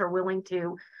individuals are willing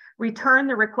to return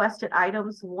the requested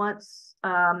items once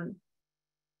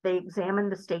they examine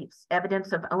the state's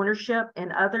evidence of ownership.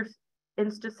 In other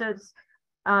instances,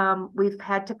 we've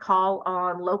had to call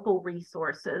on local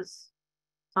resources.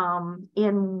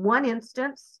 In one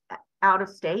instance, out of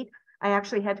state, I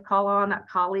actually had to call on a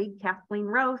colleague, Kathleen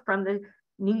Rowe, from the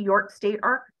New York State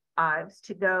Archives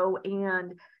to go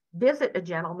and visit a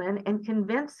gentleman and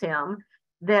convince him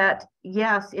that,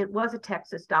 yes, it was a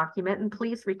Texas document and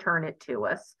please return it to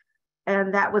us.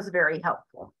 And that was very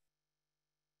helpful.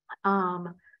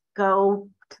 Go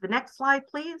to the next slide,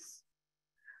 please.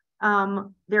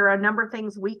 There are a number of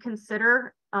things we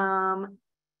consider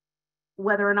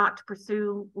whether or not to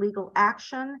pursue legal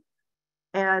action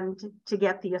and to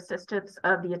get the assistance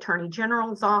of the Attorney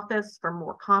General's office for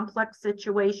more complex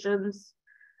situations.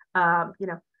 You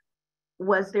know,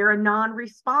 was there a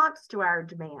non-response to our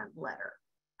demand letter?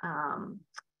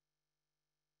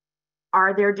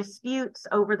 Are there disputes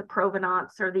over the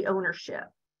provenance or the ownership?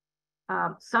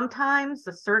 Sometimes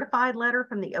the certified letter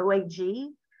from the OAG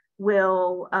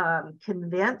will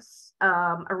convince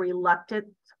a reluctant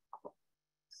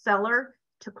seller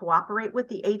to cooperate with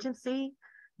the agency,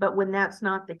 but when that's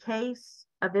not the case,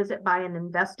 a visit by an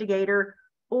investigator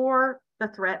or the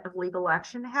threat of legal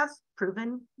action has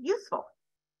proven useful.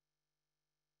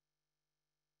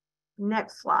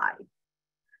 Next slide.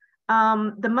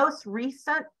 The most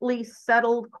recently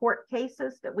settled court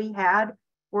cases that we had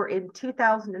were in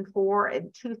 2004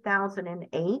 and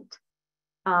 2008.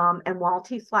 And while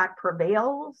TSLAC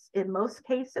prevails in most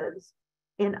cases,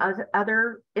 in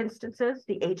other instances,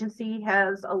 the agency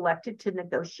has elected to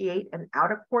negotiate an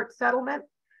out-of-court settlement.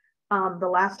 The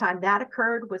last time that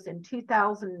occurred was in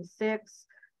 2006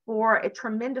 for a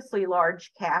tremendously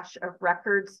large cache of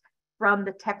records from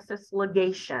the Texas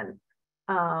legation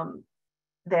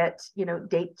that, you know,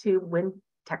 date to when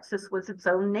Texas was its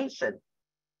own nation.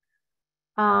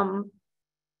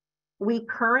 We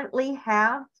currently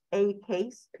have a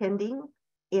case pending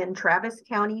in Travis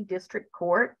County District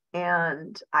Court,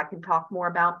 and I can talk more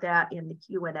about that in the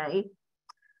Q&A.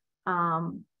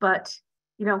 But,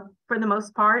 you know, for the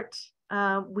most part,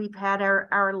 we've had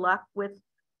our luck with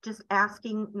just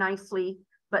asking nicely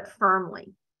but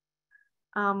firmly.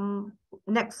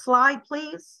 Next slide,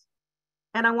 please.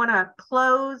 And I want to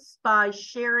close by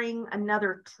sharing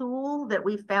another tool that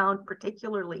we found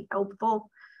particularly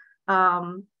helpful.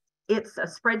 It's a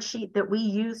spreadsheet that we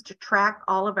use to track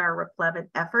all of our Replevin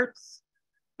efforts.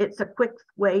 It's a quick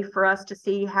way for us to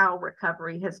see how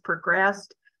recovery has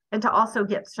progressed and to also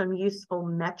get some useful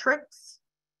metrics.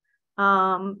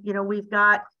 You know, we've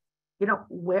got, you know,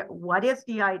 what is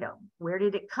the item? Where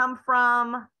did it come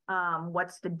from?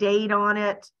 What's the date on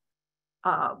it?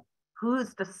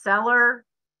 Who's the seller?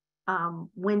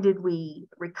 When did we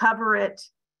recover it?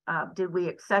 Did we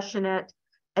accession it?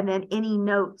 And then any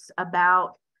notes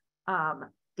about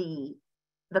the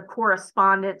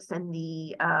correspondence and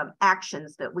the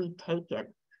actions that we've taken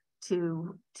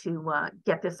to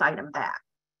get this item back.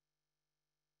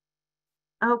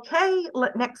 Okay,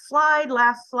 next slide,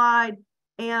 last slide.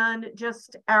 And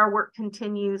just our work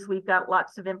continues. We've got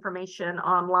lots of information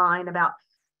online about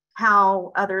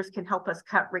how others can help us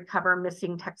recover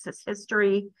missing Texas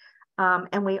history.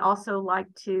 And we also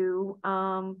like to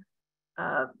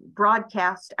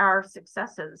broadcast our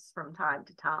successes from time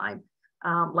to time,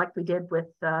 like we did with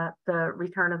the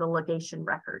return of the legation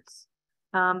records.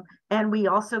 And we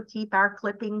also keep our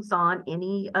clippings on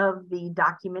any of the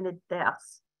documented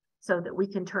thefts so that we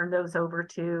can turn those over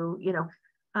to, you know,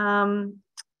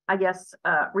 I guess,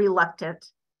 reluctant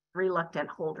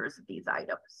holders of these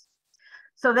items.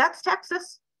 So that's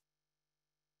Texas.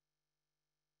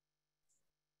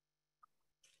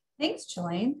 Thanks,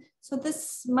 Jelain. So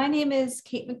my name is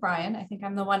Kate McBrien. I think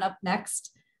I'm the one up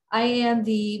next. I am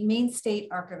the Maine State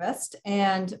Archivist,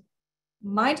 and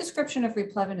my description of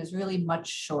Replevin is really much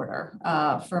shorter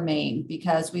for Maine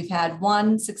because we've had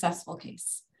one successful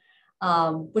case,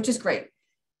 which is great.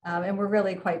 And we're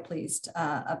really quite pleased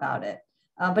about it.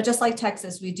 But just like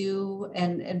Texas, we do,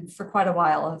 and for quite a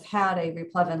while, have had a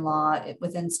Replevin law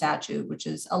within statute, which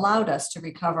has allowed us to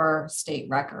recover state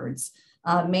records.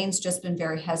 Maine's just been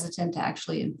very hesitant to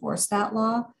actually enforce that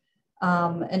law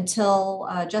until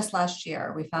just last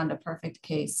year. We found a perfect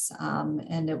case,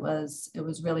 and it was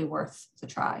really worth the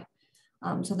try.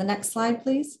 So the next slide,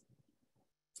 please.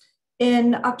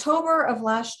 In October of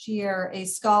last year, a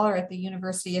scholar at the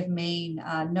University of Maine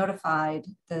notified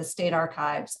the state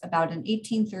archives about an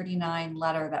 1839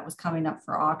 letter that was coming up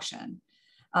for auction.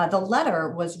 The letter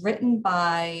was written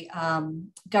by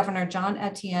Governor John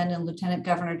Etienne and Lieutenant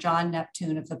Governor John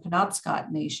Neptune of the Penobscot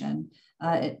Nation,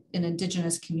 an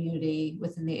indigenous community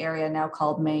within the area now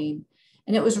called Maine.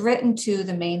 And it was written to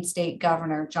the Maine State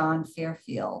Governor, John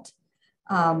Fairfield.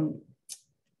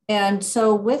 And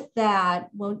so with that,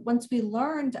 once we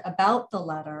learned about the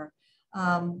letter,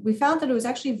 we found that it was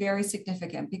actually very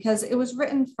significant because it was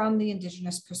written from the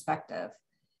indigenous perspective.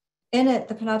 In it,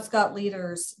 the Penobscot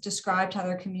leaders described how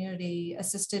their community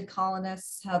assisted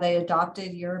colonists, how they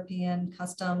adopted European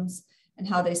customs, and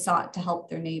how they sought to help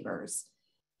their neighbors.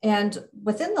 And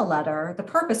within the letter, the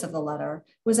purpose of the letter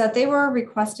was that they were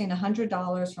requesting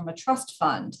 $100 from a trust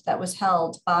fund that was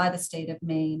held by the state of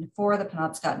Maine for the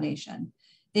Penobscot Nation.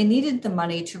 They needed the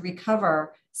money to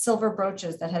recover silver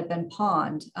brooches that had been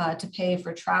pawned to pay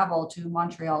for travel to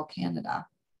Montreal, Canada.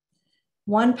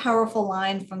 One powerful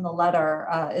line from the letter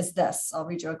is this. I'll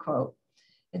read you a quote.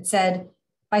 It said,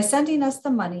 "By sending us the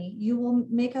money, you will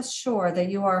make us sure that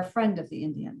you are a friend of the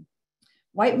Indian.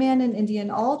 White man and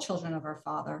Indian, all children of our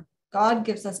Father. God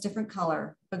gives us different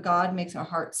color, but God makes our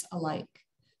hearts alike."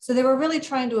 So they were really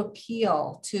trying to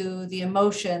appeal to the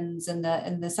emotions and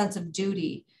the sense of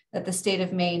duty that the state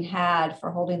of Maine had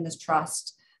for holding this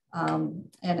trust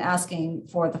and asking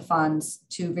for the funds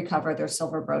to recover their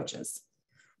silver brooches.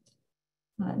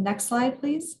 Next slide,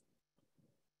 please.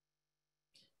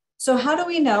 So how do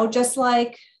we know, just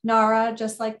like NARA,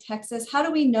 just like Texas, how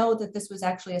do we know that this was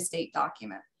actually a state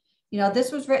document? You know,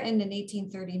 this was written in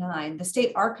 1839. The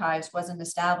state archives wasn't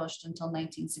established until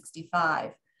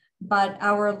 1965. But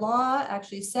our law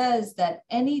actually says that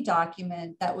any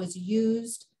document that was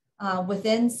used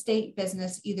within state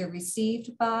business, either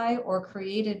received by or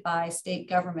created by state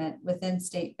government within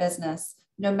state business,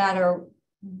 no matter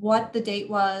what the date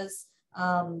was,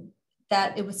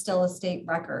 that it was still a state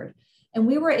record. And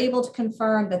we were able to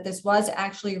confirm that this was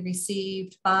actually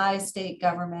received by state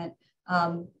government,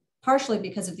 partially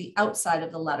because of the outside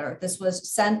of the letter. This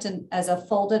was sent as a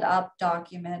folded up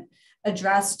document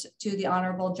addressed to the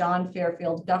Honorable John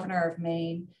Fairfield, Governor of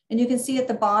Maine. And you can see at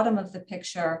the bottom of the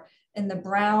picture in the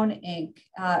brown ink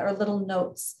or little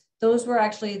notes, those were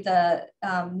actually the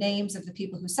names of the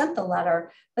people who sent the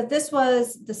letter, but this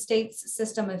was the state's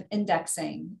system of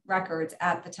indexing records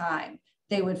at the time.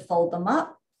 They would fold them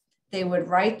up, they would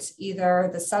write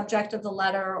either the subject of the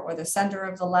letter or the sender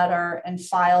of the letter and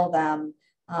file them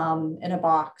in a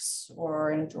box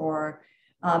or in a drawer.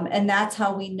 And that's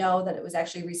how we know that it was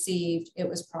actually received, it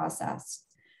was processed.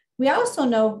 We also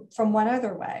know from one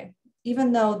other way,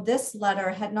 even though this letter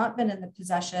had not been in the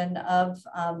possession of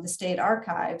the state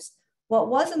archives, what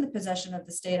was in the possession of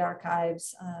the state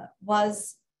archives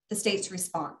was the state's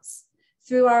response.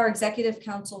 Through our executive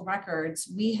council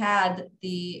records, we had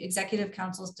the executive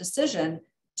council's decision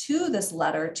to this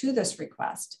letter, to this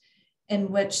request,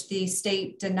 in which the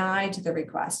state denied the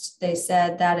request. They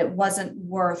said that it wasn't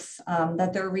worth,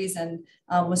 that their reason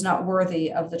was not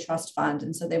worthy of the trust fund,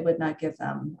 and so they would not give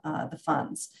them the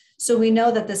funds. So we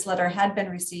know that this letter had been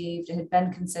received, it had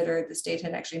been considered, the state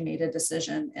had actually made a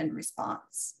decision in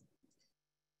response.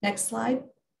 Next slide.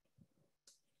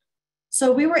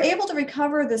 So we were able to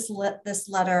recover this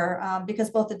letter because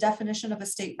both the definition of a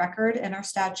state record in our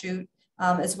statute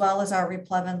as well as our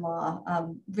Replevin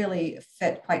law really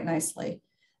fit quite nicely.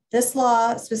 This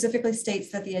law specifically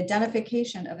states that the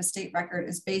identification of a state record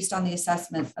is based on the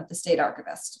assessment of the state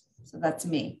archivist. So that's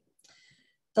me.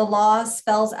 The law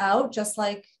spells out, just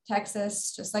like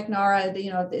Texas, just like NARA,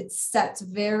 it sets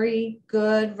very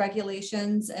good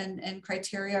regulations and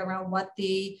criteria around what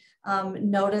the written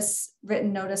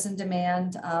notice and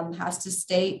demand has to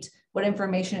state, what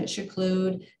information it should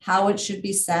include, how it should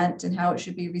be sent, and how it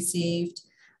should be received.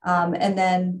 And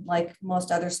then, like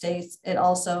most other states, it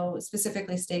also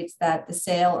specifically states that the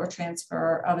sale or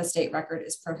transfer of a state record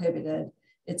is prohibited.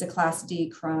 It's a Class D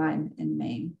crime in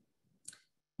Maine.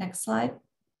 Next slide.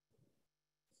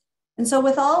 And so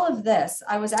with all of this,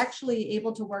 I was actually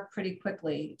able to work pretty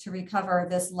quickly to recover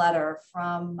this letter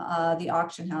from the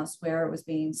auction house where it was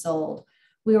being sold.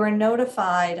 We were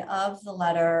notified of the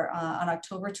letter on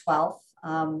October 12th.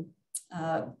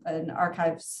 An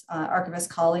archivist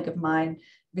colleague of mine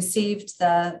received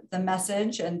the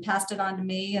message and passed it on to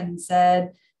me and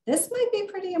said, this might be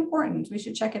pretty important, we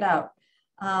should check it out.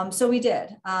 So we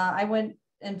did. I went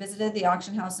and visited the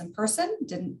auction house in person,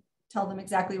 didn't tell them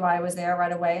exactly why I was there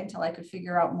right away until I could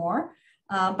figure out more.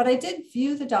 But I did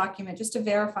view the document just to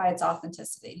verify its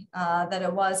authenticity, that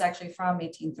it was actually from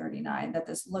 1839, that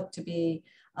this looked to be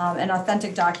an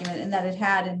authentic document and that it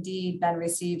had indeed been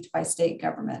received by state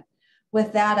government.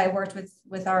 With that, I worked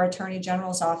with our Attorney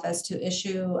General's office to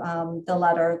issue the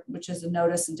letter, which is a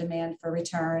notice and demand for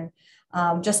return.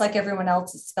 Just like everyone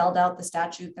else, it spelled out the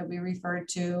statute that we referred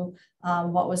to,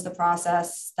 what was the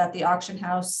process, that the auction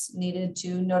house needed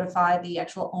to notify the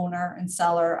actual owner and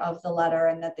seller of the letter,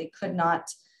 and that they could not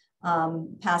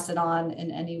pass it on in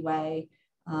any way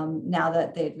now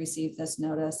that they'd received this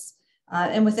notice.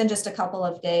 And within just a couple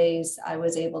of days, I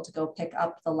was able to go pick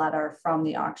up the letter from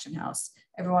the auction house.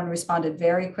 Everyone responded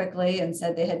very quickly and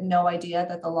said they had no idea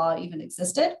that the law even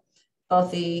existed.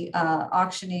 Both the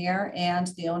auctioneer and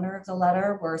the owner of the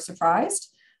letter were surprised,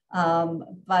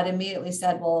 but immediately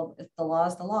said, well, if the law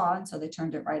is the law, and so they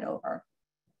turned it right over.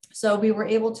 So we were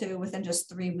able to, within just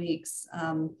 3 weeks,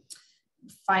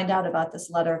 find out about this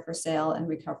letter for sale and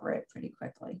recover it pretty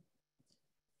quickly.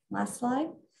 Last slide.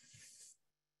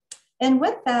 And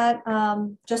with that,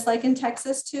 just like in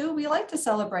Texas too, we like to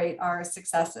celebrate our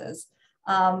successes.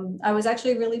 I was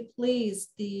actually really pleased.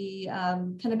 The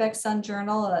Kennebec Sun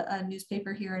Journal, a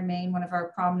newspaper here in Maine, one of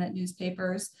our prominent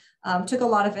newspapers, took a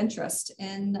lot of interest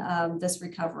in this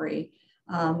recovery,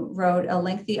 wrote a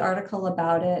lengthy article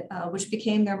about it, which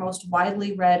became their most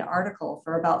widely read article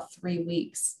for about 3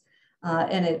 weeks.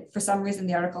 And it, for some reason,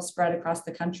 the article spread across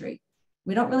the country.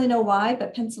 We don't really know why,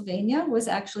 but Pennsylvania was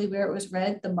actually where it was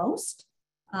read the most,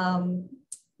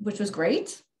 which was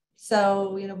great.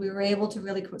 So, we were able to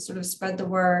really sort of spread the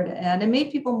word, and it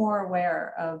made people more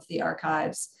aware of the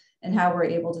archives and how we're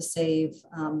able to save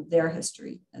their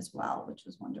history as well, which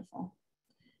was wonderful.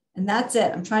 And that's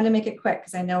it. I'm trying to make it quick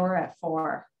because I know we're at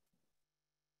 4.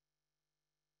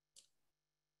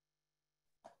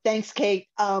 Thanks, Kate.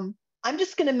 I'm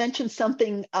just going to mention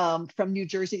something from New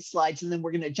Jersey slides, and then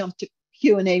we're going to jump to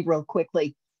Q&A real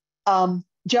quickly.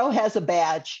 Joe has a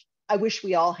badge. I wish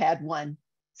we all had one.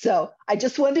 So I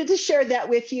just wanted to share that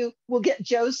with you. We'll get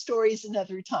Joe's stories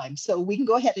another time. So we can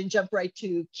go ahead and jump right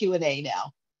to Q&A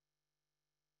now.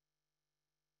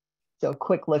 So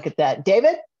quick look at that.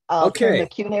 David, I'll turn the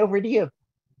Q&A over to you.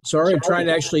 Sorry, I'm trying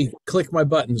to actually click my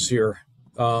buttons here.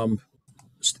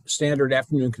 Standard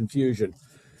afternoon confusion.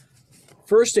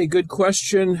 First, a good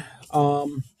question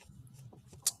for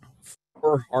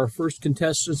our first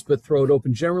contestants, but throw it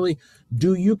open generally.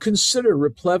 Do you consider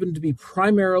Replevin to be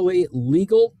primarily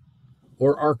legal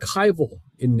or archival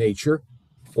in nature,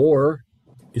 or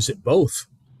is it both?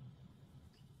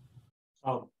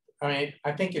 Oh, I mean,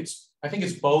 I think it's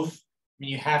both. I mean,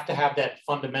 you have to have that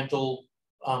fundamental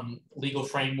legal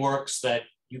frameworks that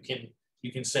you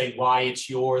can say why it's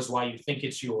yours, why you think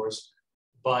it's yours,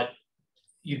 but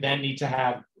you then need to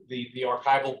have the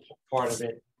archival part of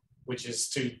it, which is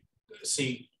to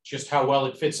see just how well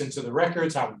it fits into the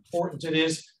records, how important it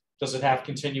is, does it have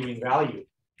continuing value?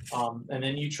 And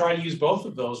then you try to use both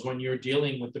of those when you're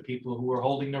dealing with the people who are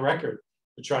holding the record,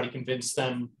 to try to convince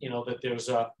them, that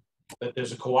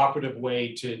there's a cooperative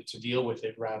way to deal with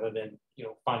it rather than,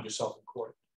 find yourself in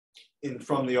court. And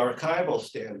from the archival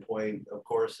standpoint, of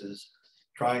course, is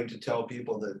trying to tell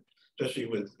people that, especially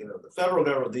with the federal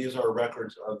government, these are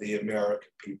records of the American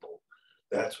people.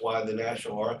 That's why the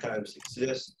National Archives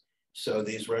exist. So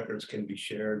these records can be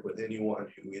shared with anyone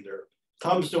who either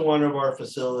comes to one of our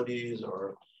facilities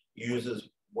or uses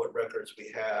what records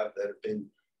we have that have been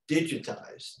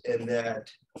digitized. And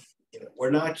that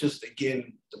we're not just,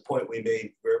 again, the point we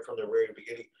made from the very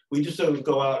beginning, we just don't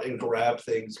go out and grab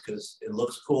things because it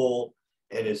looks cool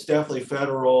and it's definitely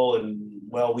federal and,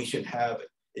 well, we should have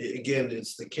it. Again,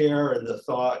 it's the care and the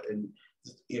thought, and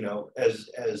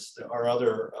as our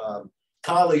other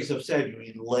colleagues have said,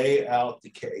 we lay out the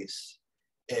case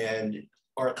and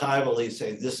archivally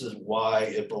say this is why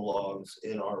it belongs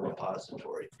in our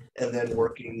repository, and then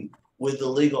working with the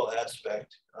legal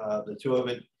aspect, the two of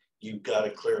it, you've got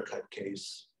a clear-cut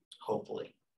case,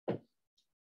 hopefully.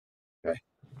 Okay.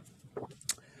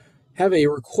 Have a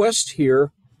request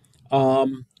here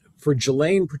for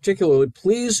Jelain particularly.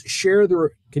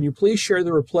 Can you please share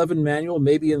the Replevin manual,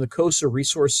 maybe in the CoSA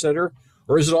Resource Center,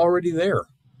 or is it already there?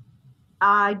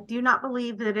 I do not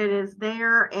believe that it is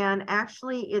there, and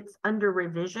actually it's under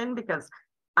revision because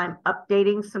I'm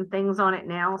updating some things on it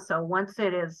now. So once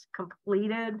it is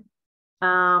completed,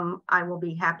 I will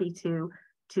be happy to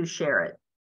share it.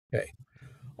 Okay.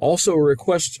 Also a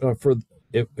request for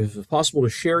if it's possible to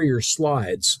share your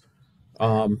slides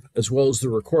as well as the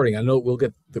recording. I know we'll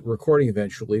get the recording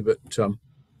eventually, but slides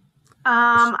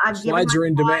are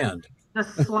in demand. The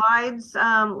slides,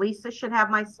 Lisa should have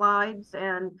my slides,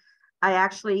 and I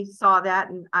actually saw that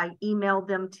and I emailed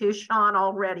them to Sean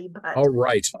already, but all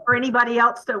right. For anybody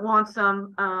else that wants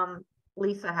them,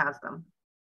 Lisa has them.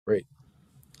 Great.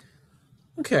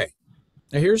 Okay.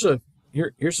 Now here's a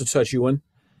touchy one.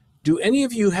 Do any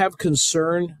of you have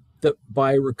concern that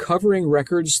by recovering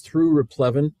records through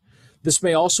Replevin, this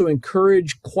may also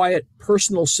encourage quiet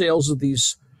personal sales of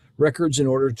these records in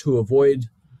order to avoid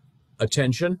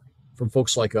attention from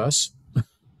folks like us?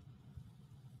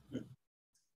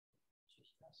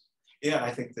 Yeah,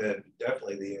 I think that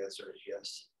definitely the answer is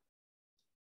yes.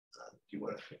 Do you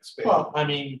want to expand? Well, I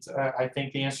mean, I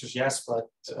think the answer is yes, but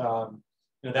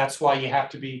that's why you have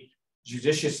to be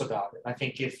judicious about it. I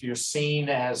think if you're seen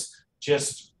as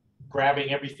just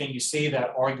grabbing everything you see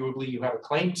that arguably you have a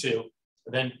claim to,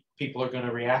 then people are going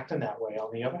to react in that way.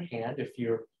 On the other hand, if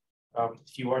you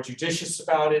are judicious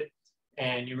about it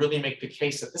and you really make the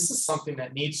case that this is something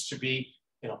that needs to be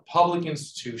public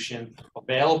institution,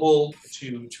 available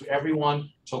to everyone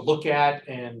to look at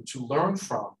and to learn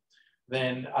from,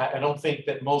 then I don't think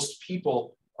that most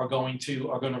people are going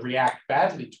to react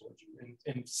badly towards you.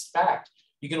 In fact,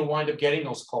 you're going to wind up getting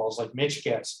those calls like Mitch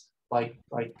gets, like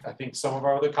I think some of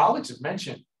our other colleagues have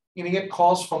mentioned. You're going to get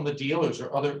calls from the dealers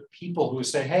or other people who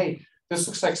say, hey, this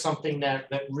looks like something that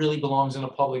really belongs in a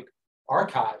public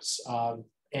archives.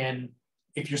 And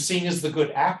if you're seen as the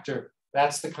good actor,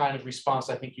 that's the kind of response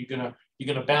I think you're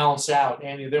gonna balance out.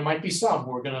 And there might be some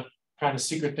who are gonna kind of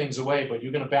secret things away, but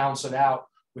you're gonna balance it out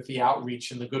with the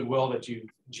outreach and the goodwill that you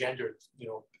engendered,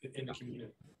 in the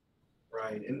community.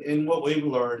 Right, and what we've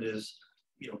learned is,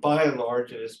 by and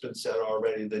large, and it's been said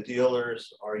already, the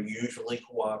dealers are usually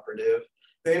cooperative.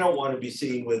 They don't want to be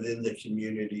seen within the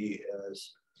community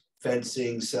as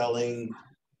fencing, selling,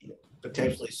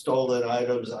 potentially stolen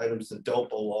items that don't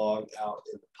belong out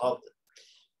in the public.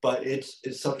 But it's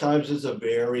sometimes it's a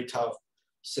very tough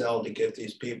sell to get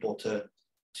these people to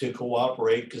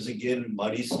cooperate because, again,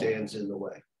 money stands in the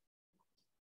way.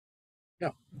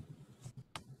 Yeah.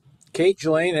 Kate,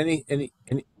 Jelain,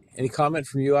 any comment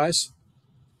from you guys?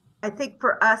 I think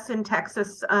for us in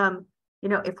Texas,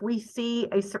 if we see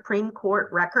a Supreme Court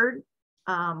record,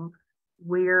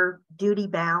 we're duty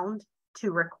bound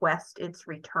to request its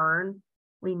return.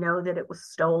 We know that it was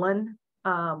stolen.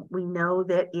 We know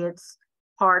that it's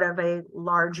part of a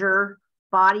larger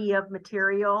body of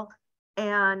material.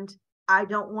 And I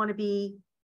don't want to be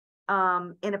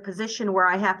in a position where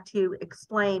I have to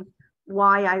explain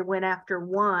why I went after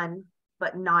one,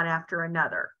 but not after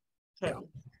another. Okay. Yeah.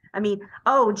 I mean,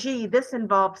 oh, gee, this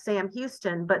involved Sam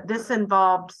Houston, but this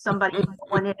involved somebody no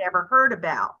one had ever heard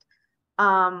about.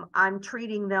 I'm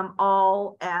treating them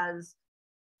all as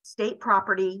state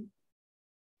property,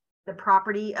 the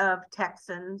property of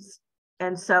Texans.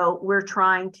 And so we're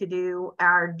trying to do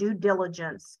our due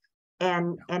diligence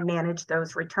and manage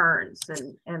those returns.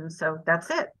 And so that's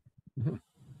it. Mm-hmm.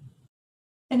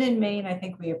 And in Maine, I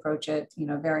think we approach it,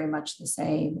 very much the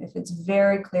same. If it's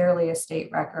very clearly a state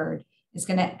record, it's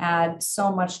going to add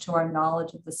so much to our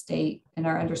knowledge of the state and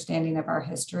our understanding of our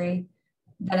history,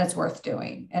 then it's worth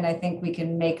doing. And I think we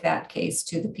can make that case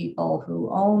to the people who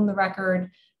own the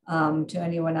record, to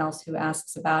anyone else who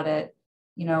asks about it.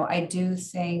 I do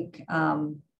think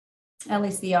at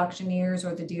least the auctioneers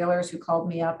or the dealers who called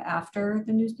me up after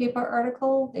the newspaper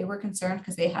article, they were concerned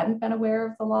because they hadn't been aware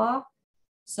of the law.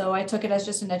 So I took it as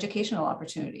just an educational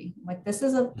opportunity. Like, this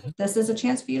is a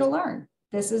chance for you to learn.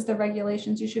 This is the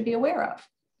regulations you should be aware of.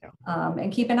 Yeah.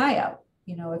 And keep an eye out.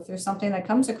 If there's something that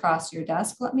comes across your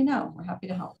desk, let me know. We're happy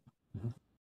to help.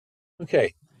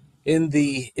 Okay. In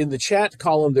the chat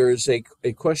column, there is a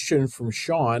question from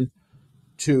Sean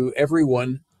to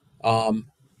everyone.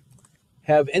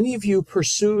 Have any of you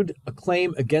pursued a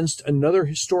claim against another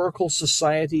historical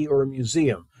society or a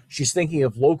museum? She's thinking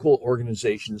of local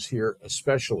organizations here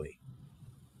especially.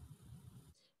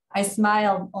 I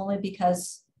smile only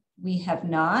because we have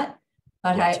not,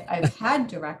 but yes. I've had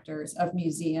directors of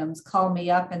museums call me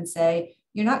up and say,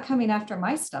 "You're not coming after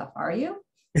my stuff, are you?"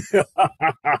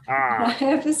 I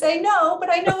have to say no, but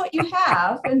I know what you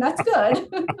have, and that's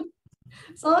good.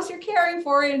 As long as you're caring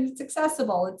for it and it's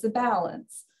accessible, it's a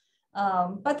balance.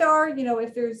 But there are,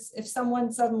 if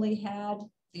someone suddenly had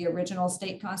the original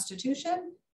state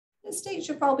constitution, the state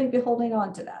should probably be holding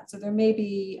on to that. So there may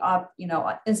be,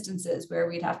 instances where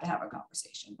we'd have to have a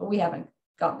conversation, but we haven't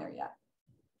gotten there yet.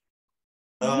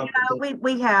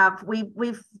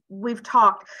 We've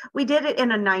talked. We did it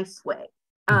in a nice way.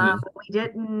 We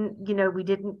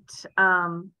didn't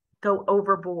go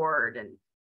overboard,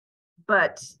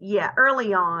 but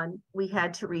early on we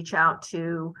had to reach out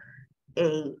to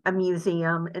a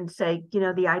museum and say,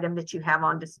 the item that you have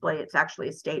on display, it's actually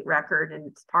a state record and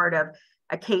it's part of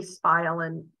a case file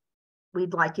and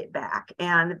we'd like it back.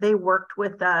 And they worked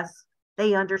with us.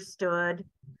 They understood.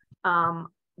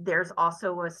 There's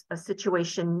also a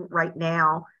situation right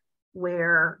now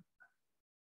where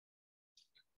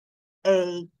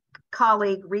a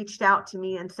colleague reached out to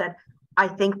me and said, "I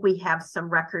think we have some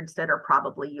records that are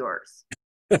probably yours.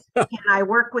 Can I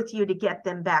work with you to get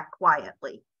them back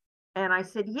quietly?" And I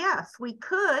said, yes, we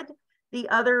could. The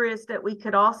other is that we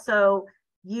could also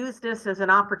use this as an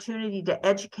opportunity to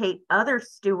educate other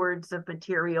stewards of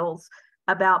materials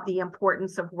about the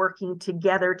importance of working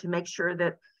together to make sure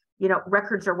that,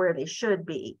 records are where they should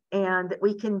be, and that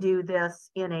we can do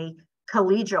this in a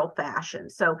collegial fashion.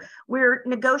 So we're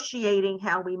negotiating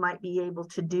how we might be able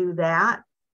to do that,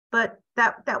 but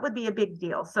that would be a big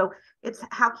deal. So it's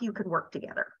how you can work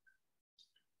together.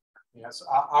 Yes,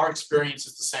 our experience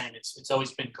is the same. It's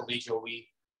always been collegial. We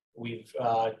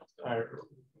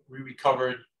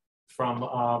recovered from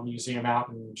a museum out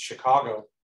in Chicago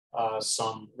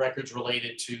some records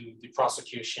related to the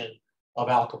prosecution of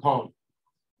Al Capone,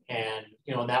 and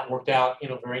and that worked out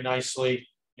very nicely.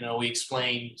 We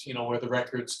explained where the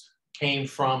records came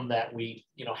from, that we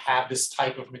have this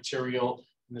type of material,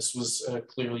 and this was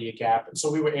clearly a gap, and so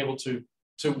we were able to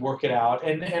work it out.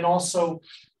 And also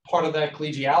part of that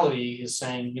collegiality is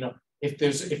saying, if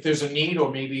there's a need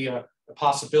or maybe a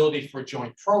possibility for a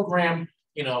joint program,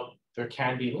 there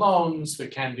can be loans, there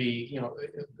can be,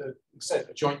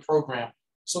 a joint program.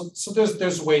 So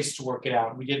there's ways to work it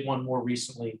out. We did one more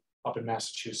recently up in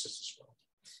Massachusetts as well.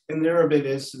 And there have been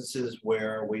instances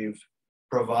where we've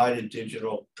provided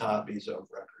digital copies of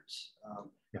records.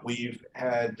 We've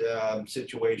had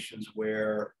situations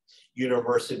where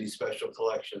university special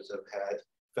collections have had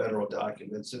federal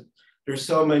documents. And there's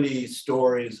so many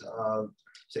stories of,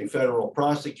 say, federal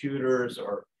prosecutors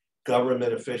or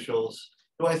government officials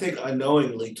who I think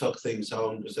unknowingly took things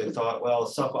home because they thought, well,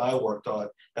 stuff I worked on.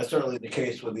 That's certainly the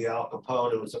case with the Al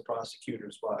Capone. It was the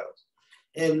prosecutor's files.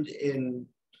 And in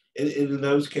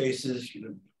those cases,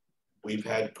 we've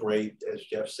had great, as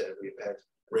Jeff said, we've had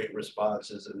great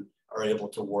responses and are able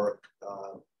to work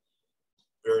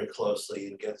very closely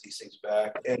and get these things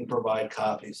back and provide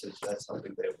copies if that's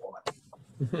something they want.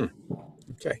 Mm-hmm.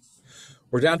 Okay.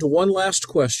 We're down to one last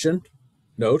question.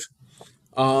 Note.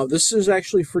 This is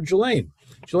actually for Jelain.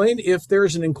 Jelain, if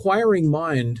there's an inquiring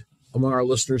mind among our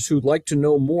listeners who'd like to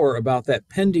know more about that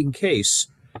pending case,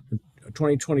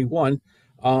 2021,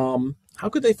 how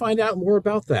could they find out more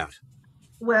about that?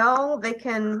 Well, they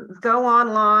can go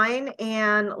online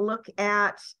and look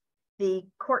at the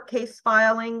court case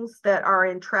filings that are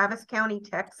in Travis County,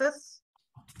 Texas.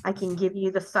 I can give you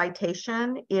the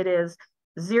citation. It is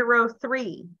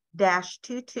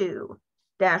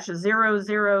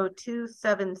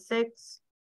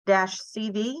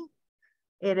 03-22-00276-CV.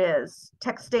 It is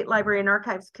Texas State Library and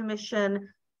Archives Commission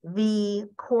v.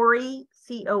 Corey,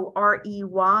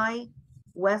 C-O-R-E-Y,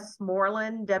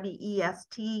 Westmoreland,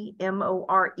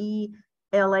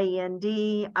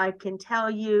 W-E-S-T-M-O-R-E-L-A-N-D. I can tell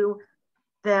you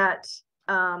that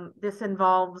this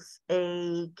involves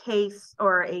a case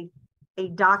or a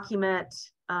document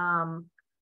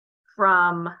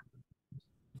from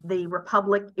the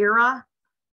Republic era.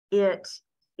 It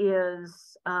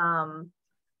is a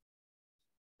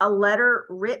letter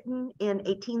written in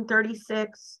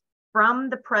 1836 from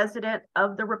the President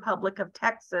of the Republic of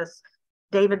Texas,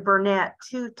 David Burnett,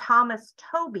 to Thomas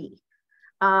Tobey.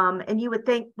 And you would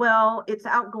think, well, it's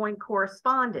outgoing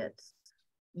correspondence.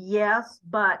 Yes,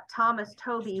 but Thomas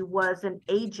Tobey was an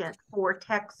agent for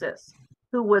Texas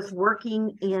who was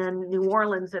working in New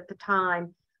Orleans at the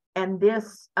time. And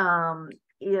this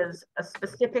is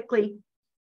specifically,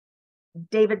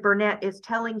 David Burnett is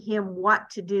telling him what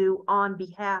to do on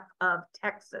behalf of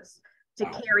Texas to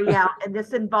carry out. And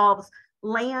this involves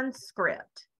land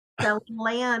script, selling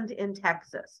land in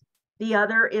Texas. The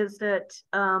other is that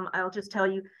I'll just tell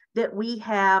you that we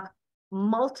have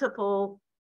multiple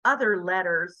other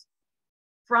letters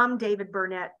from David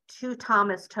Burnett to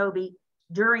Thomas Tobey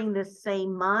during this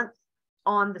same month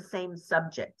on the same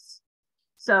subjects.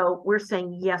 So we're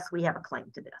saying, yes, we have a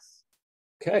claim to this.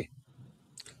 Okay.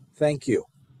 Thank you.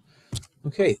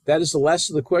 Okay, that is the last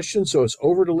of the questions, so it's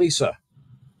over to Lisa.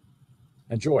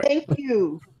 Enjoy. Thank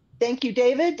you. Thank you,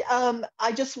 David.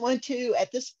 I just want to,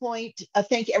 at this point,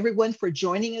 thank everyone for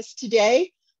joining us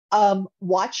today.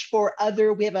 Watch for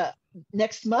we have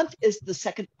next month is the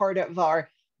second part of our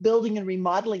Building and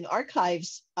Remodeling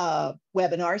Archives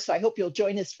webinar, so I hope you'll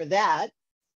join us for that.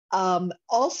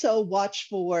 Also watch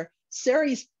for,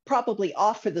 Sari's probably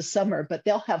off for the summer, but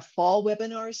they'll have fall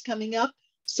webinars coming up.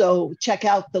 So check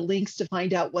out the links to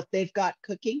find out what they've got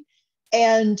cooking.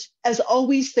 And as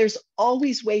always, there's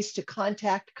always ways to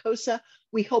contact CoSA.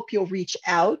 We hope you'll reach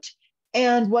out.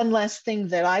 And one last thing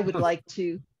that I would like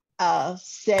to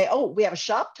say, we have a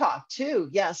shop talk too,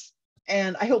 yes.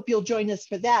 And I hope you'll join us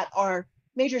for that. Our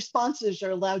major sponsors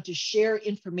are allowed to share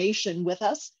information with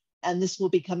us, and this will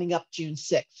be coming up June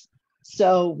 6th.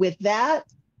 So with that,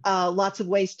 lots of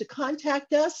ways to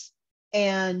contact us.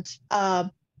 And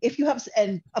if you have,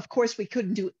 and of course, we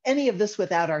couldn't do any of this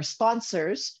without our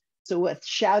sponsors. So a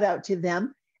shout out to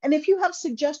them. And if you have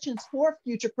suggestions for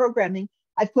future programming,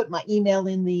 I've put my email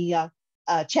in the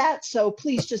chat. So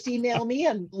please just email me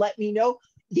and let me know.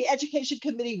 The Education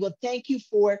Committee will thank you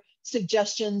for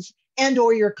suggestions and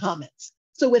or your comments.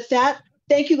 So with that,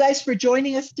 thank you guys for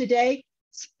joining us today.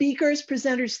 Speakers,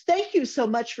 presenters, thank you so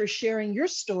much for sharing your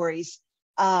stories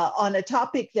on a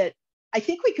topic that I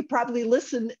think we could probably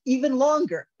listen even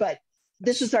longer, but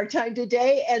this is our time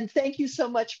today. And thank you so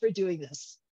much for doing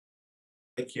this.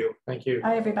 Thank you. Thank you.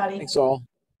 Bye, everybody. Thanks all.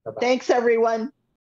 Bye-bye. Thanks, everyone.